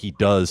the way he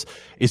does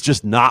is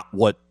just not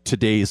what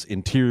today's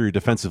interior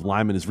defensive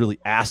lineman is really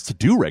asked to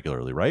do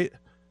regularly, right?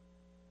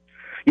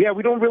 Yeah,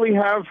 we don't really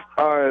have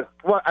I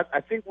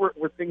think where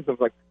things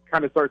have like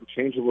kind of started to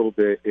change a little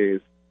bit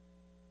is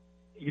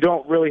you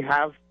don't really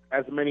have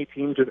as many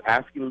teams just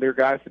asking their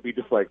guys to be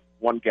just like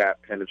one gap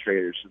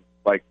penetrators,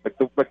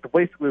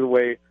 basically the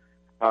way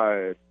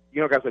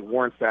guys like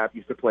Warren Sapp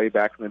used to play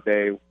back in the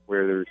day,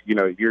 where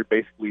you're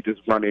basically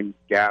just running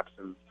gaps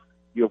and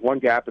you have one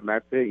gap and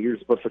that's it. You're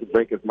supposed to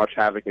break as much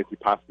havoc as you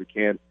possibly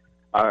can.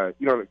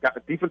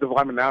 Defensive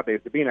linemen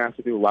nowadays, they're being asked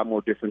to do a lot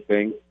more different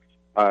things,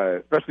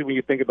 especially when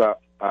you think about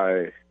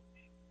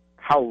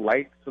how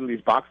light some of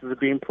these boxes are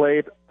being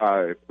played.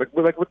 Like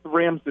with the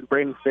Rams and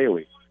Brandon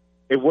Staley,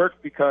 it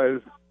worked because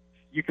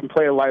you can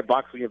play a light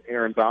box when you have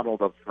Aaron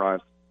Donald up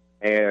front.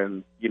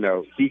 And,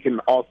 he can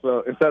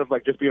also, instead of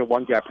like just being a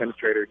one gap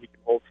penetrator, he can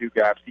hold two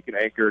gaps, he can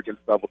anchor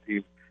against double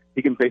teams,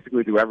 he can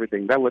basically do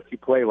everything. That lets you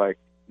play like,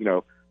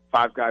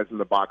 five guys in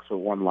the box with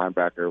one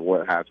linebacker,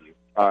 what have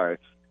you.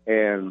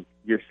 And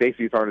your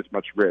safeties aren't as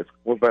much risk.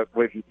 Well, but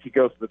when he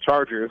goes to the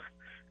Chargers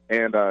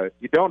and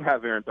you don't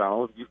have Aaron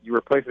Donald, you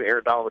replace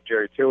Aaron Donald with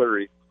Jerry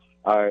Tillery,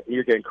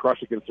 you're getting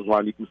crushed against the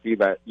run. You can see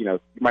that, you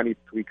might need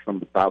to tweak some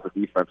of the styles of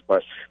defense.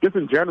 But just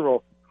in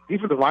general,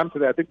 defensive linemen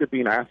today, I think they're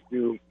being asked to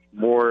do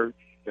more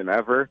than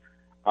ever.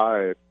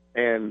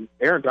 And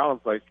Aaron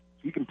Donald's like,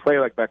 he can play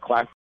like that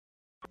classic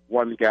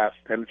one gap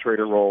penetrator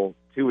role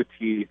to a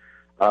T,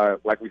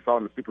 like we saw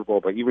in the Super Bowl.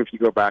 But even if you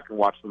go back and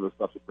watch some of the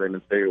stuff with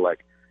Brandon Staley,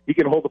 like he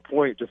can hold a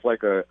point just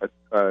like a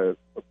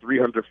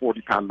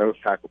 340-pound nose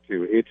tackle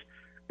too.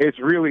 It's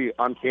really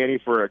uncanny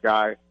for a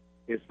guy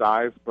his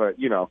size. But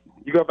you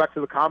go back to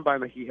the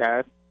combine that he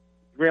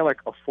ran like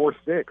a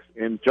 4.6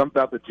 and jumped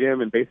out the gym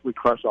and basically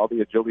crushed all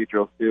the agility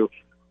drills too.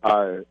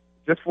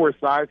 Just for his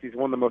size, he's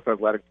one of the most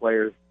athletic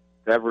players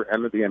to ever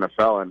enter the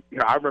NFL. And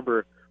I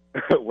remember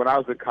when I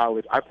was in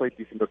college, I played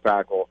defensive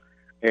tackle,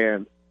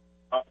 and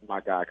oh my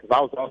God, because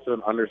I was also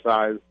an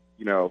undersized,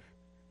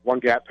 one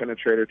gap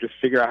penetrator. Just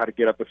figure out how to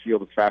get up the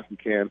field as fast as you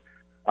can.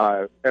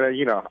 I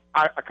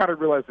kind of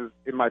realized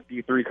in my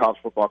D3 college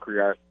football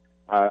career,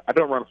 I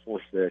don't run a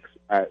 4.6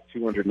 at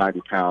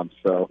 290 pounds,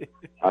 so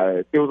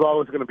it was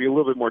always going to be a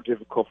little bit more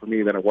difficult for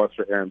me than it was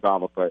for Aaron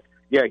Donald. But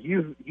yeah,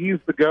 he's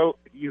the GOAT.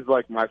 He's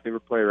like my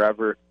favorite player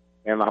ever,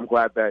 and I'm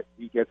glad that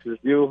he gets his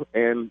due.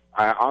 And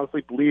I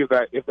honestly believe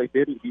that if they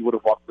didn't, he would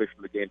have walked away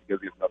from the game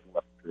because he has nothing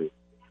left to do.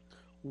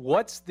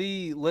 What's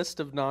the list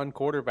of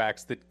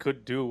non-quarterbacks that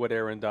could do what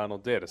Aaron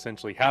Donald did?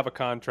 Essentially have a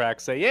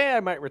contract, say, yeah, I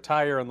might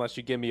retire unless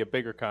you give me a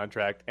bigger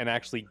contract, and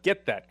actually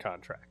get that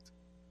contract.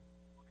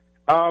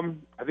 I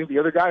think the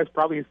other guy is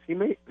probably his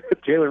teammate,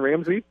 Jalen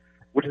Ramsey,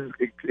 which is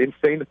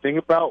insane to think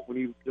about when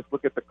you just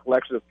look at the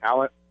collection of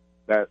talent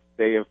that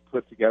they have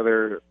put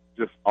together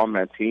just on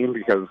that team,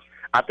 because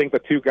I think the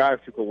two guys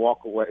who could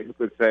walk away, who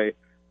could say,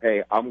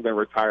 hey, I'm going to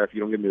retire if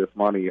you don't give me this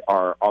money,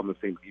 are on the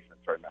same defense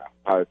right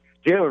now.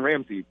 Jalen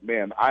Ramsey,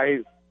 man,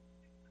 I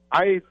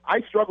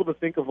struggle to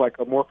think of like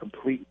a more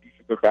complete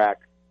defensive back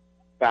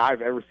that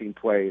I've ever seen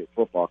play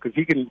football, because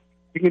he can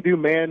do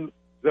man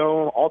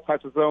zone, all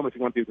types of zone. If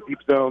you want to do the deep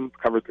zone,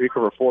 cover 3,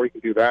 cover 4, he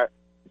can do that.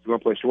 If you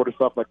want to play shorter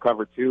stuff like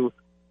cover 2,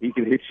 he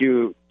can hit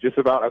you just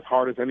about as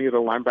hard as any other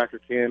linebacker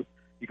can.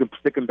 You can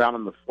stick him down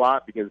in the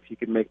slot because he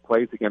can make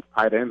plays against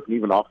tight ends and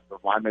even offensive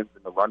linemen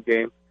in the run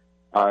game.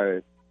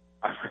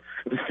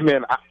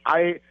 Man,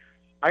 I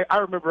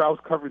remember I was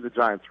covering the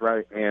Giants,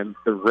 right, and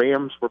the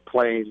Rams were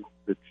playing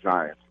the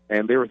Giants,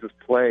 and there was this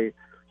play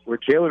where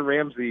Jalen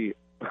Ramsey,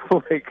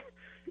 like,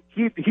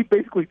 he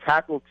basically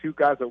tackled 2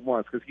 guys at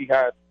once because he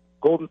had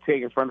Golden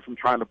Tate in front of him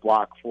trying to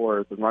block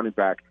for the running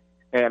back,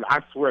 and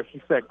I swear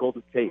he sent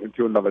Golden Tate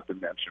into another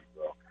dimension,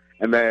 bro.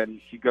 And then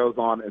he goes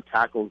on and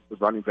tackles the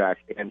running back,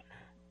 and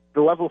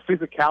the level of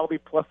physicality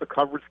plus the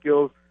coverage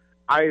skills,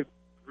 I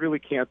really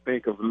can't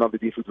think of another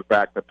defensive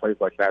back that plays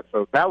like that.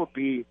 So that would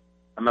be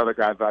another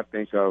guy that I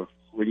think of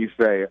when you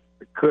say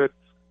it could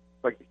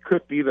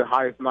be the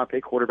highest non-pay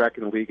quarterback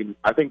in the league. And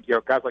I think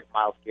guys like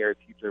Myles Garrett,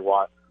 T.J.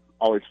 Watt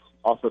always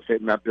also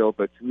fit in that bill.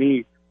 But to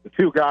me, the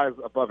 2 guys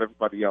above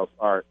everybody else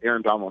are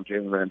Aaron Donald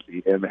and Jalen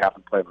Ramsey, and they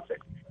happen to play in the same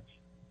defense.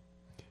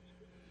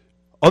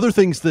 Other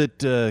things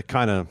that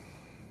kind of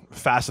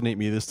fascinate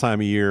me this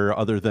time of year,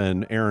 other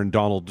than Aaron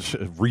Donald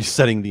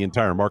resetting the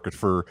entire market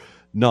for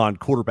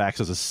non-quarterbacks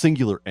as a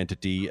singular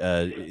entity,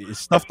 is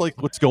stuff like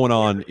what's going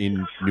on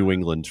in New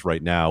England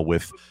right now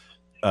with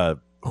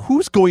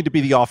who's going to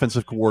be the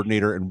offensive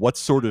coordinator and what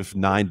sort of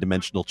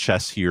 9-dimensional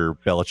chess here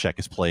Belichick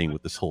is playing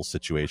with this whole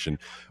situation.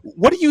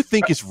 What do you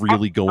think is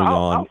really going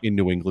on in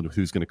New England with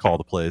who's going to call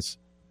the plays?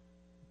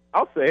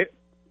 I'll say it.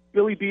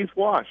 Billy B's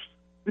washed.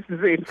 This is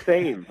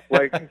insane.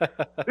 Like,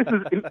 this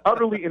is an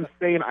utterly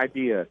insane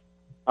idea.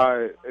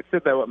 It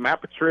said that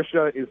Matt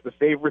Patricia is the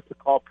favorite to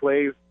call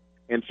plays,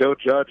 and Joe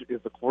Judge is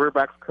the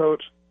quarterback's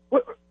coach.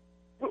 What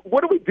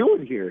are we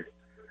doing here?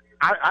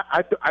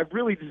 I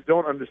really just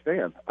don't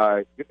understand.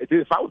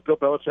 If I was Bill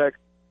Belichick,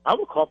 I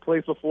would call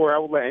plays before I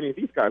would let any of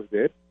these guys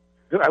did.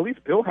 At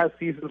least Bill has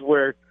seasons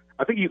where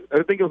I think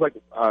it was like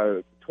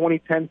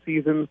 2010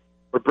 season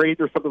where Brady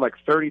threw something like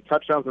 30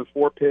 touchdowns and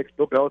 4 picks.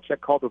 Bill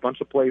Belichick called a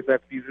bunch of plays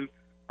that season.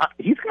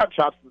 He's got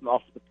chops as an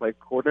offensive play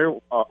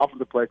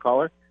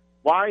caller.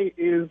 Why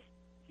is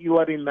he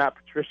letting Matt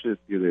Patricia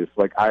do this?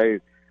 Like, I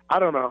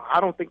don't know. I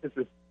don't think this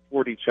is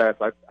 4D chess.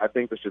 I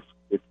think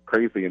it's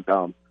crazy and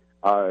dumb.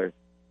 Like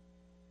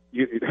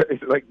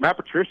Matt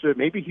Patricia,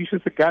 maybe he's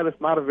just a guy that's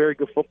not a very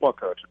good football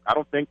coach. I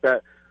don't think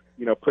that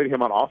putting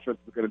him on offense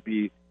is going to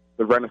be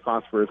the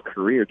renaissance for his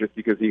career just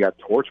because he got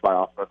torched by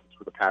offenses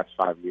for the past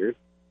 5 years.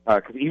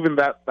 Because even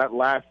that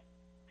last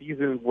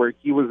season where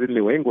he was in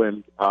New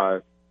England,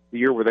 the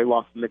year where they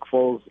lost Nick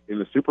Foles in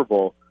the Super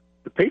Bowl,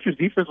 the Patriots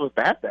defense was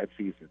bad that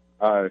season.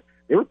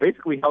 They were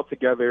basically held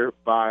together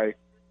by,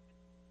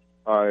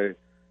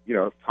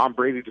 Tom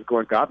Brady just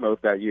going God knows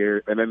that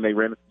year, and then they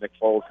ran into Nick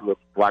Foles, who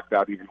looked blacked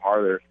out even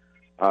harder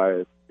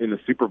in the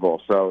Super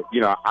Bowl. So,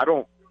 I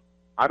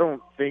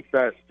don't think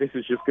that this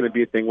is just going to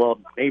be a thing. Well,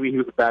 maybe he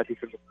was a bad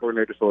defensive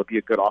coordinator, so it'll be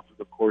a good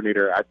offensive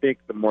coordinator. I think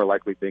the more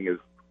likely thing is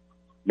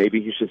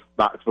maybe he's just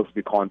not supposed to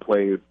be calling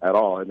plays at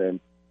all. And then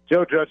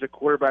Joe Judge, a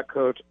quarterback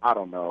coach, I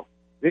don't know.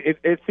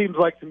 It seems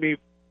like to me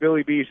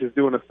Billy B's just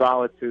doing a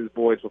solid to his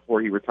boys before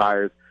he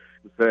retires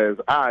and says,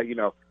 I'll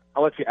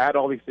let you add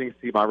all these things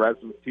to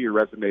your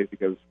resume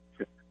because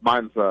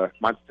mine's a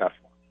tough one.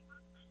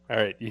 All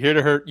right,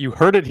 you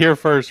heard it here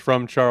first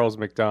from Charles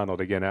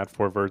McDonald, again, at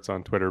 4Verts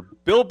on Twitter.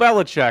 Bill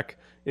Belichick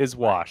is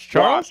washed.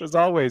 Charles, as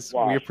always,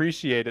 we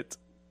appreciate it.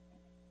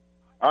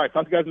 All right,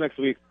 talk to you guys next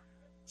week.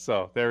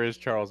 So there is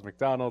Charles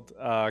McDonald.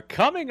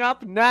 Coming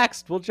up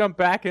next, we'll jump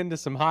back into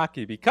some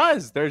hockey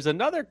because there's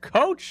another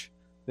coach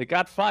that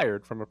got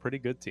fired from a pretty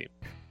good team.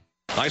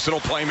 Nice little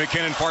play,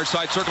 McKinnon, far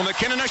side circle,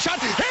 McKinnon, a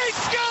shot, he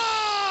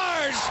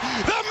scores!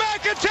 The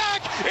Mac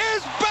attack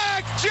is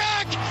back,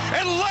 Jack!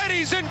 And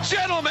ladies and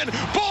gentlemen,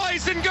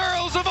 boys and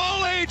girls of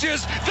all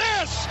ages,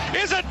 this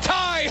is a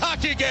tie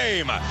hockey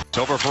game. It's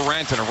over for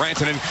Rantanen,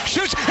 Rantanen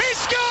shoots, he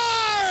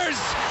scores!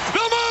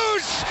 The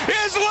Moose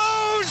is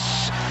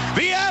loose!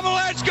 The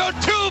Avalanche go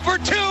 2 for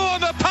 2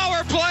 on the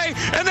power play,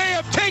 and they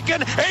have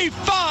taken a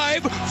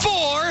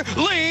 5-4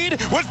 lead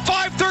with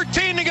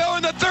 5:13 to go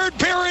in the third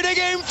period of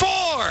Game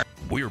 4.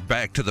 We're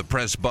back to the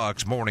Press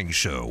Box Morning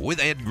Show with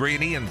Ed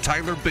Graney and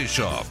Tyler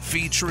Bischoff,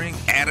 featuring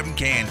Adam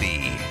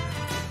Candy.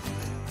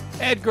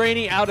 Ed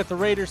Graney out at the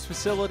Raiders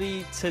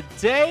facility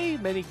today.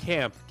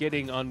 Minicamp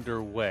getting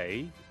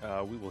underway.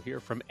 We will hear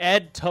from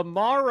Ed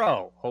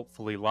tomorrow,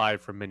 hopefully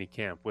live from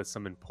minicamp with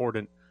some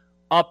important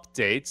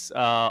updates.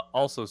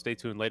 Also, stay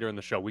tuned later in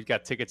the show. We've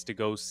got tickets to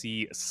go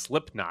see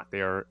Slipknot. They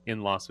are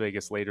in Las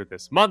Vegas later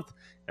this month,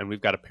 and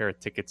we've got a pair of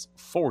tickets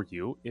for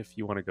you if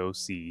you want to go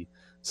see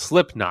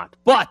Slipknot.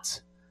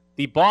 But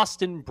The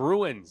Boston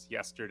Bruins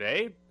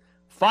yesterday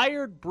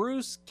fired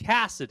Bruce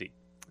Cassidy.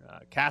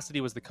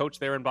 Cassidy was the coach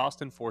there in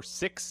Boston for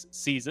 6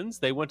 seasons.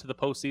 They went to the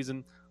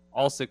postseason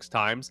all 6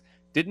 times.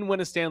 Didn't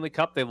win a Stanley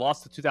Cup. They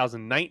lost the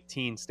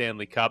 2019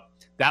 Stanley Cup.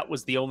 That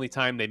was the only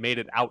time they made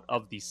it out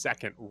of the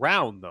second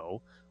round,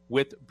 though,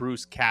 with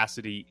Bruce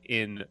Cassidy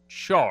in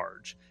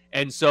charge.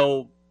 And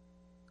so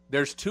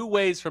there's 2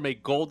 ways from a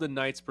Golden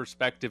Knights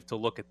perspective to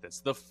look at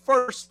this. The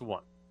first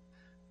one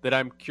that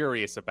I'm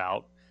curious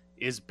about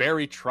is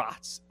Barry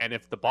Trotz. And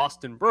if the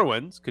Boston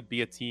Bruins could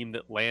be a team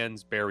that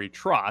lands Barry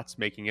Trotz,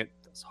 making it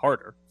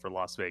harder for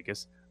Las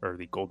Vegas or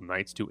the Golden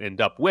Knights to end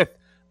up with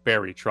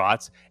Barry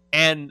Trotz.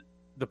 And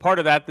the part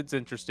of that that's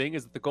interesting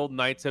is that the Golden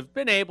Knights have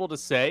been able to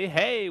say,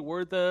 hey,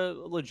 we're the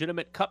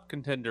legitimate cup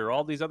contender.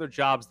 All these other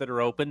jobs that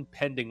are open,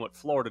 pending what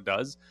Florida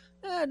does,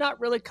 not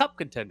really cup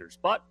contenders.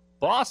 But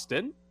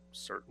Boston,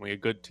 certainly a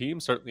good team,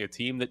 certainly a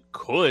team that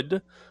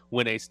could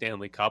win a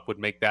Stanley Cup, would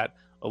make that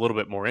a little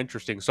bit more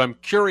interesting. So I'm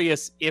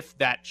curious if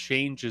that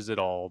changes at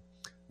all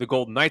the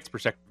Golden Knights'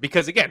 perspective.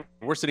 Because, again,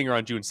 we're sitting here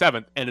on June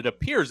 7th, and it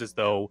appears as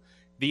though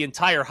the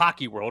entire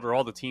hockey world, or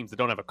all the teams that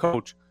don't have a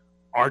coach,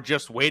 are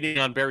just waiting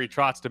on Barry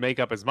Trotz to make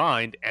up his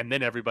mind, and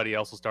then everybody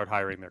else will start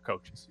hiring their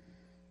coaches.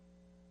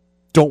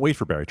 Don't wait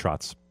for Barry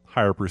Trotz.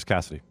 Hire Bruce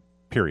Cassidy.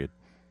 Period.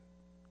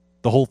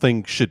 The whole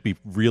thing should be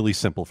really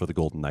simple for the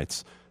Golden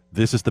Knights.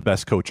 This is the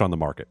best coach on the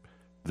market.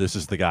 This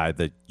is the guy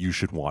that you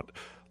should want.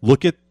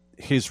 Look at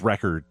his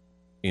record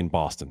in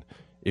Boston.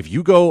 If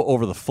you go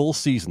over the full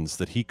seasons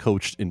that he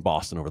coached in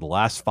Boston over the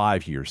last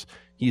 5 years,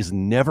 he has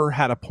never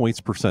had a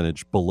points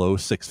percentage below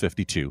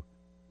 .652,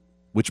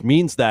 which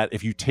means that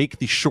if you take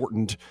the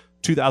shortened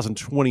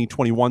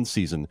 2020-21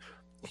 season,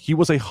 he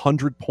was a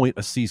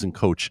 100-point-a-season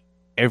coach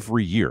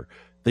every year.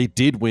 They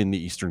did win the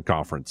Eastern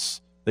Conference.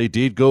 They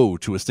did go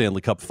to a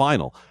Stanley Cup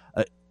final.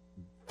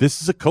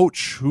 This is a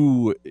coach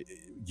who,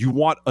 you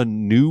want a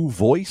new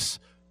voice?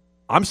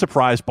 I'm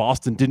surprised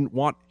Boston didn't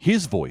want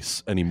his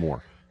voice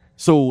anymore.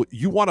 So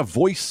you want a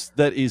voice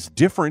that is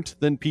different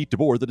than Pete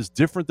DeBoer, that is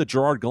different than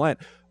Gerard Gallant,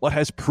 but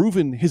has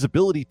proven his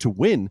ability to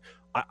win.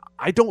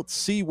 I don't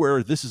see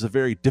where this is a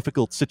very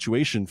difficult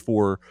situation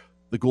for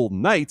the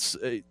Golden Knights.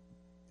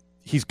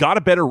 He's got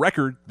a better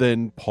record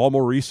than Paul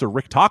Maurice or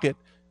Rick Tocchet,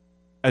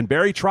 and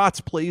Barry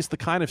Trotz plays the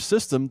kind of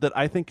system that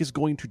I think is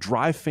going to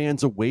drive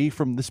fans away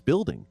from this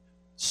building.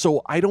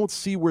 So I don't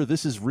see where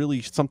this is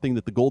really something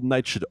that the Golden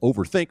Knights should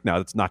overthink. Now,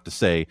 that's not to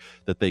say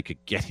that they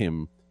could get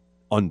him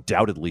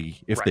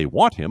undoubtedly if they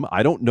want him.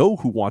 I don't know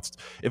who wants.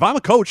 If I'm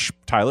a coach,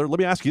 Tyler, let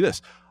me ask you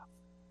this.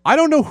 I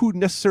don't know who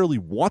necessarily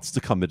wants to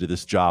come into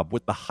this job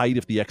with the height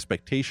of the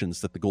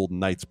expectations that the Golden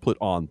Knights put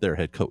on their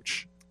head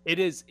coach. It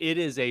is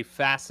a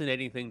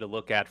fascinating thing to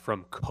look at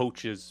from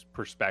coaches'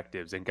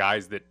 perspectives and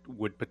guys that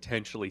would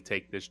potentially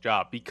take this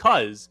job,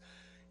 because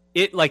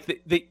it,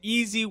 like, the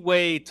easy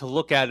way to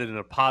look at it in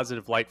a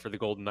positive light for the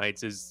Golden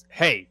Knights is,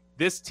 hey,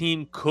 this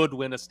team could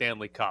win a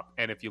Stanley Cup.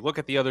 And if you look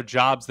at the other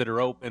jobs that are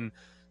open,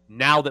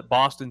 now that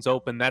Boston's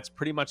open, that's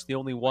pretty much the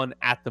only one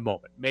at the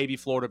moment. Maybe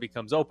Florida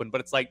becomes open, but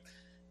it's like,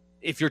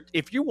 if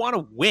you want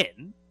to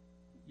win,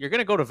 you're going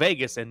to go to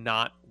Vegas and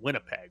not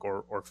Winnipeg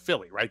or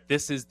Philly, right?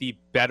 This is the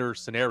better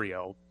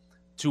scenario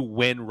to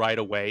win right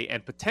away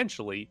and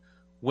potentially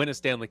win a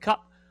Stanley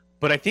Cup.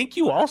 But I think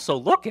you also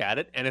look at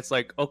it and it's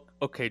like,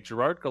 okay,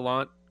 Gerard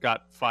Gallant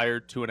got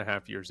fired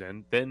 2.5 years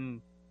in.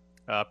 Then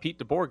Pete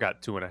DeBoer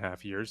got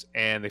 2.5 years,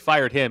 and they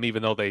fired him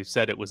even though they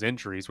said it was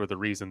injuries were the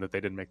reason that they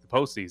didn't make the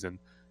postseason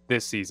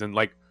this season.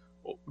 Like,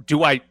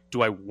 do I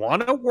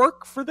want to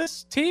work for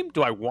this team?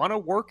 Do I want to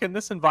work in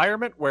this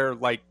environment where,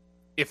 like,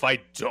 if I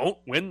don't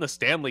win the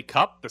Stanley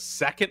Cup, the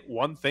second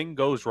one thing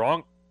goes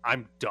wrong,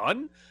 I'm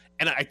done?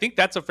 And I think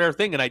that's a fair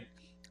thing. And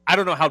I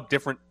don't know how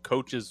different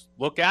coaches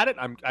look at it.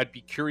 I'd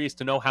be curious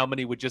to know how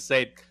many would just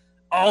say,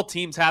 all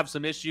teams have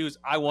some issues,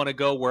 I want to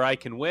go where I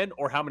can win,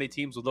 or how many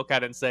teams would look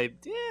at it and say,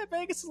 yeah,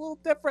 Vegas is a little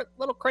different, a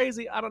little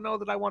crazy. I don't know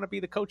that I want to be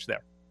the coach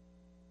there.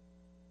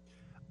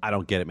 I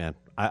don't get it, man.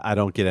 I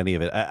don't get any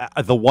of it.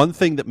 The one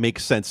thing that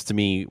makes sense to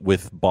me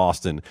with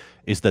Boston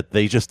is that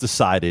they just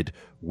decided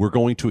we're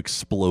going to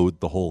explode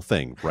the whole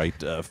thing, right?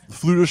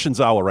 Fluto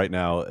Shinzawa right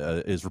now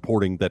is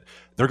reporting that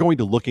they're going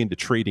to look into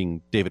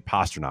trading David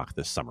Pastrnak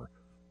this summer,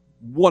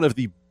 one of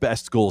the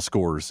best goal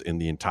scorers in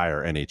the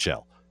entire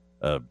NHL.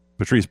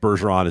 Patrice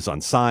Bergeron is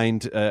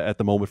unsigned at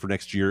the moment for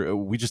next year.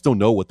 We just don't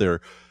know what they're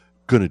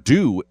going to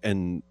do,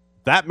 and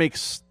that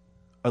makes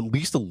at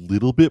least a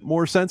little bit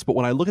more sense. But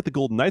when I look at the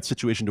Golden Knights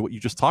situation, to what you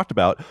just talked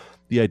about,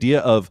 the idea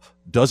of,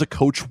 does a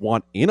coach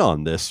want in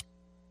on this?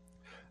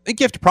 I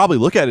think you have to probably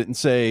look at it and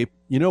say,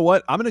 you know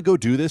what, I'm going to go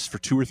do this for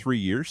 2 or 3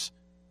 years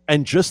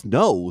and just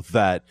know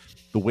that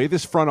the way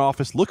this front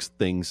office looks at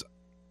things,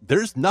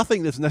 there's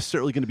nothing that's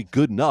necessarily going to be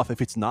good enough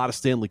if it's not a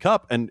Stanley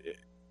Cup. And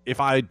if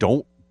I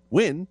don't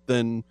win,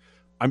 then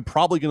I'm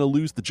probably going to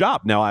lose the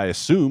job. Now, I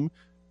assume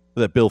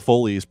that Bill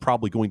Foley is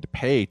probably going to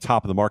pay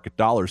top-of-the-market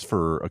dollars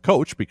for a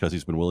coach because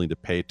he's been willing to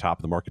pay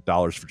top-of-the-market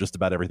dollars for just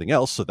about everything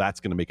else, so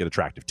that's going to make it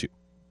attractive too.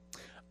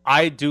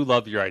 I do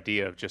love your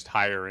idea of just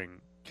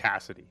hiring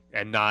Cassidy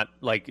and not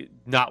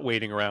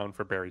waiting around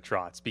for Barry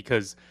Trotz,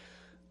 because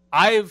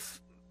I've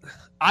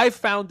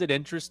found it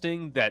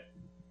interesting that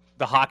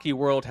the hockey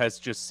world has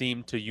just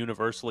seemed to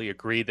universally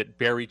agree that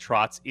Barry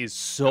Trotz is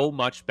so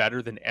much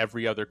better than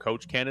every other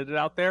coach candidate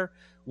out there.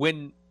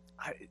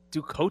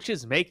 Do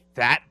coaches make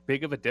that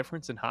big of a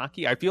difference in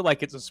hockey? I feel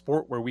like it's a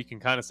sport where we can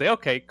kind of say,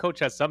 okay, coach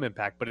has some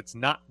impact, but it's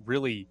not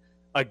really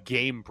a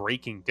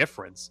game-breaking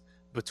difference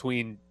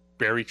between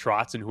Barry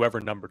Trotz and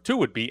whoever number 2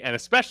 would be, and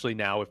especially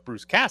now if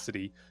Bruce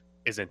Cassidy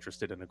is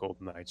interested in a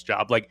Golden Knights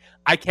job. Like,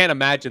 I can't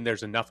imagine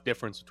there's enough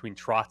difference between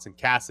Trotz and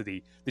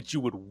Cassidy that you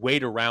would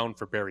wait around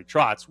for Barry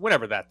Trotz,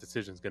 whenever that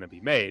decision is going to be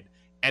made,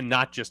 and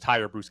not just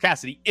hire Bruce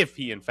Cassidy if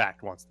he, in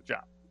fact, wants the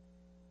job.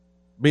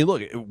 I mean,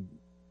 look,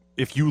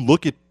 if you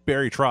look at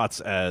Barry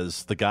Trotz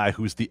as the guy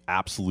who's the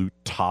absolute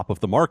top of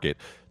the market,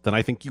 then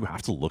I think you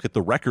have to look at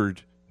the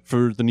record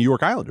for the New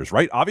York Islanders,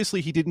 right?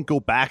 Obviously, he didn't go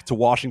back to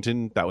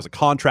Washington. That was a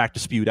contract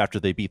dispute after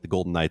they beat the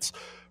Golden Knights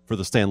for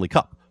the Stanley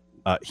Cup.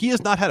 He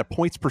has not had a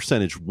points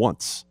percentage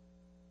once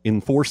in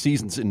 4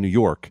 seasons in New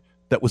York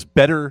that was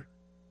better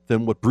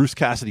than what Bruce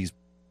Cassidy's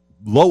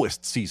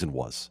lowest season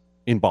was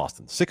in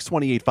Boston.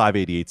 628,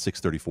 588,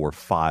 634,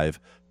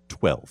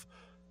 512.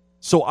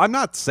 So I'm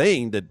not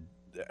saying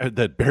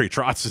that Barry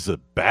Trotz is a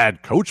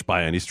bad coach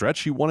by any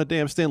stretch. He won a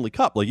damn Stanley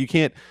Cup. Like, you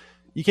can't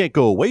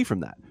go away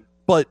from that.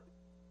 But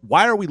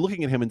why are we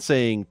looking at him and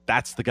saying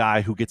that's the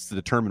guy who gets to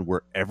determine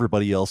where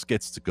everybody else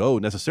gets to go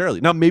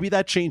necessarily? Now, maybe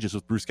that changes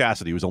with Bruce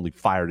Cassidy, who was only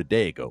fired a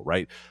day ago,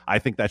 right? I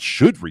think that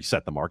should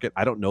reset the market.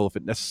 I don't know if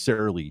it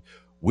necessarily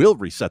will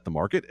reset the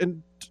market.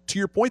 And to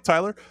your point,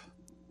 Tyler,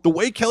 the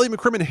way Kelly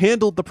McCrimmon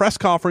handled the press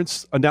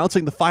conference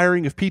announcing the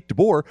firing of Pete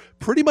DeBoer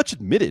pretty much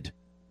admitted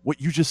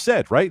what you just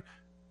said, right?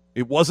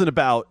 It wasn't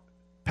about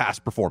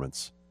past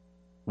performance.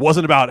 It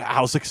wasn't about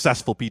how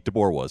successful Pete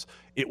DeBoer was.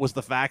 It was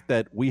the fact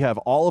that we have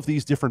all of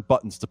these different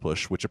buttons to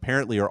push, which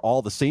apparently are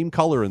all the same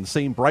color and the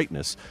same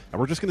brightness,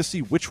 and we're just going to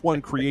see which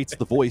one creates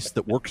the voice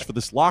that works for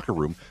this locker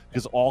room,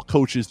 because all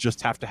coaches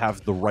just have to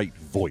have the right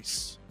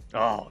voice.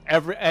 Oh,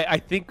 I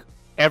think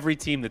every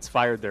team that's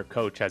fired their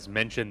coach has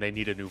mentioned they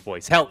need a new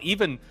voice. Hell,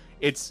 even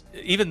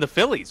the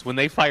Phillies, when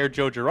they fired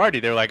Joe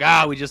Girardi, they're like,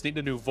 we just need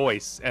a new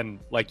voice. And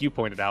like you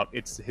pointed out,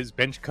 it's his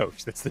bench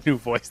coach that's the new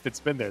voice that's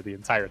been there the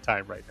entire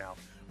time right now.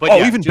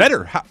 But even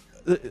better.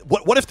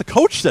 What if the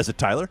coach says it,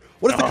 Tyler?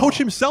 What if the coach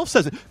himself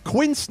says it?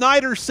 Quinn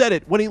Snyder said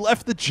it when he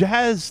left the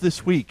Jazz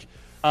this week.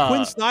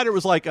 Quinn Snyder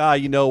was like,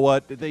 you know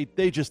what?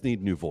 They just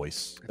need new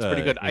voice. It's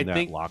pretty good. In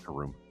that locker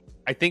room.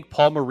 I think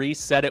Paul Maurice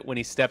said it when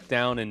he stepped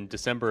down in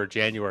December or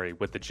January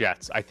with the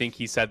Jets. I think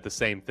he said the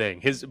same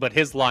thing.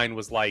 His line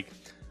was like,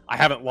 I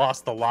haven't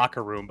lost the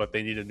locker room, but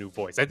they need a new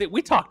voice. I think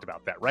we talked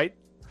about that, right?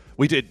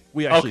 We did.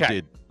 We actually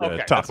did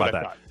talk about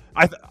that.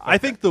 I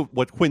think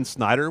what Quinn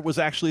Snyder was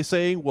actually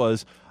saying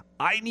was,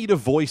 I need a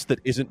voice that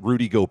isn't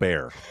Rudy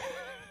Gobert.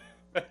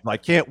 I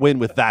can't win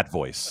with that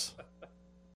voice.